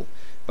all.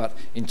 But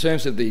in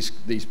terms of these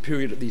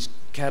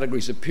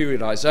categories of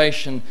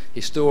periodisation,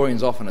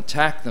 historians often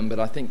attack them, but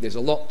I think there's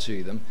a lot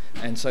to them.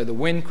 And so the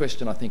when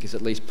question, I think, is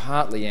at least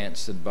partly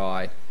answered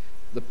by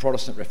the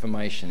Protestant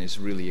Reformation is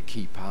really a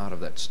key part of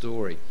that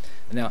story.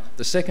 Now,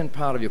 the second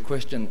part of your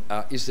question,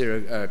 is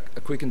there a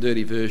quick and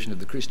dirty version of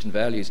the Christian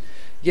values?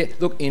 Yeah,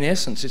 look, in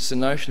essence, it's the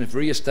notion of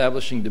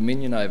re-establishing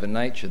dominion over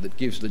nature that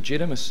gives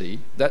legitimacy.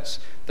 That's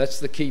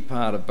the key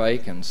part of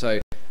Bacon.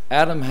 So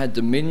Adam had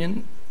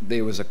dominion.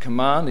 There was a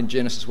command in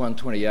Genesis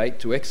 1:28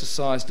 to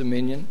exercise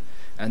dominion,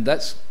 and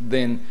that's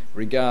then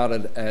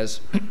regarded as,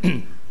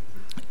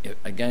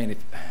 again,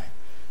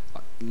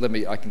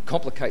 I can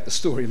complicate the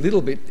story a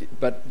little bit,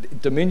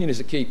 but dominion is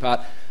a key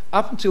part.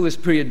 Up until this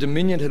period,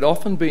 dominion had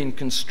often been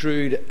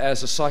construed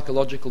as a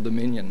psychological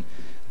dominion,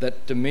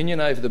 that dominion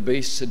over the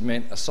beasts had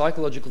meant a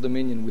psychological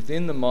dominion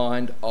within the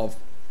mind over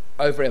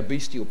our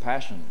bestial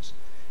passions.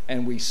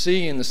 And we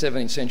see in the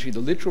 17th century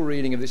the literal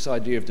reading of this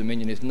idea of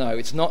dominion is no,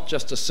 it's not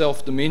just a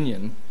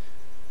self-dominion,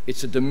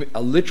 it's a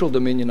literal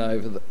dominion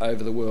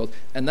over the world,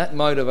 and that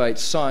motivates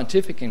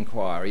scientific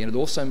inquiry, and it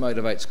also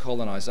motivates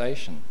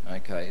colonisation.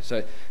 Okay,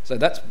 so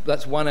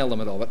that's one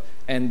element of it,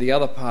 and the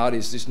other part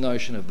is this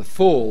notion of the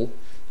fall,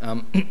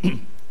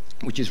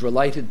 which is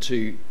related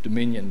to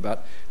dominion,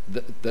 but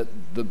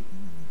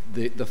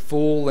the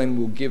fall then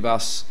will give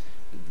us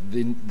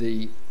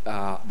the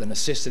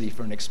necessity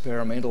for an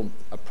experimental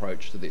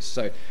approach to this.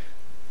 So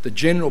the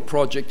general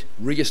project,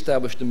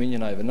 re-establish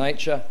dominion over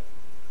nature.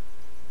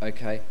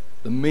 Okay,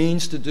 the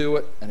means to do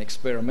it, an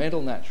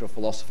experimental natural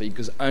philosophy,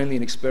 because only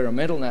an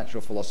experimental natural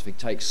philosophy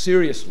takes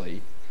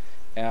seriously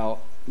our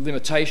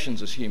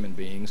limitations as human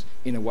beings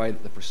in a way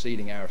that the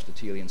preceding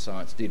Aristotelian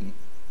science didn't.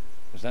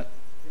 Was that?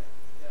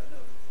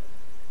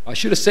 I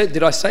should have said,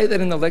 did I say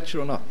that in the lecture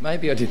or not?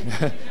 Maybe I didn't.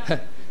 Let's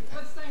thank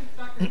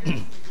Dr.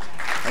 Ramsey.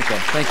 Okay,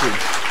 thank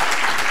you.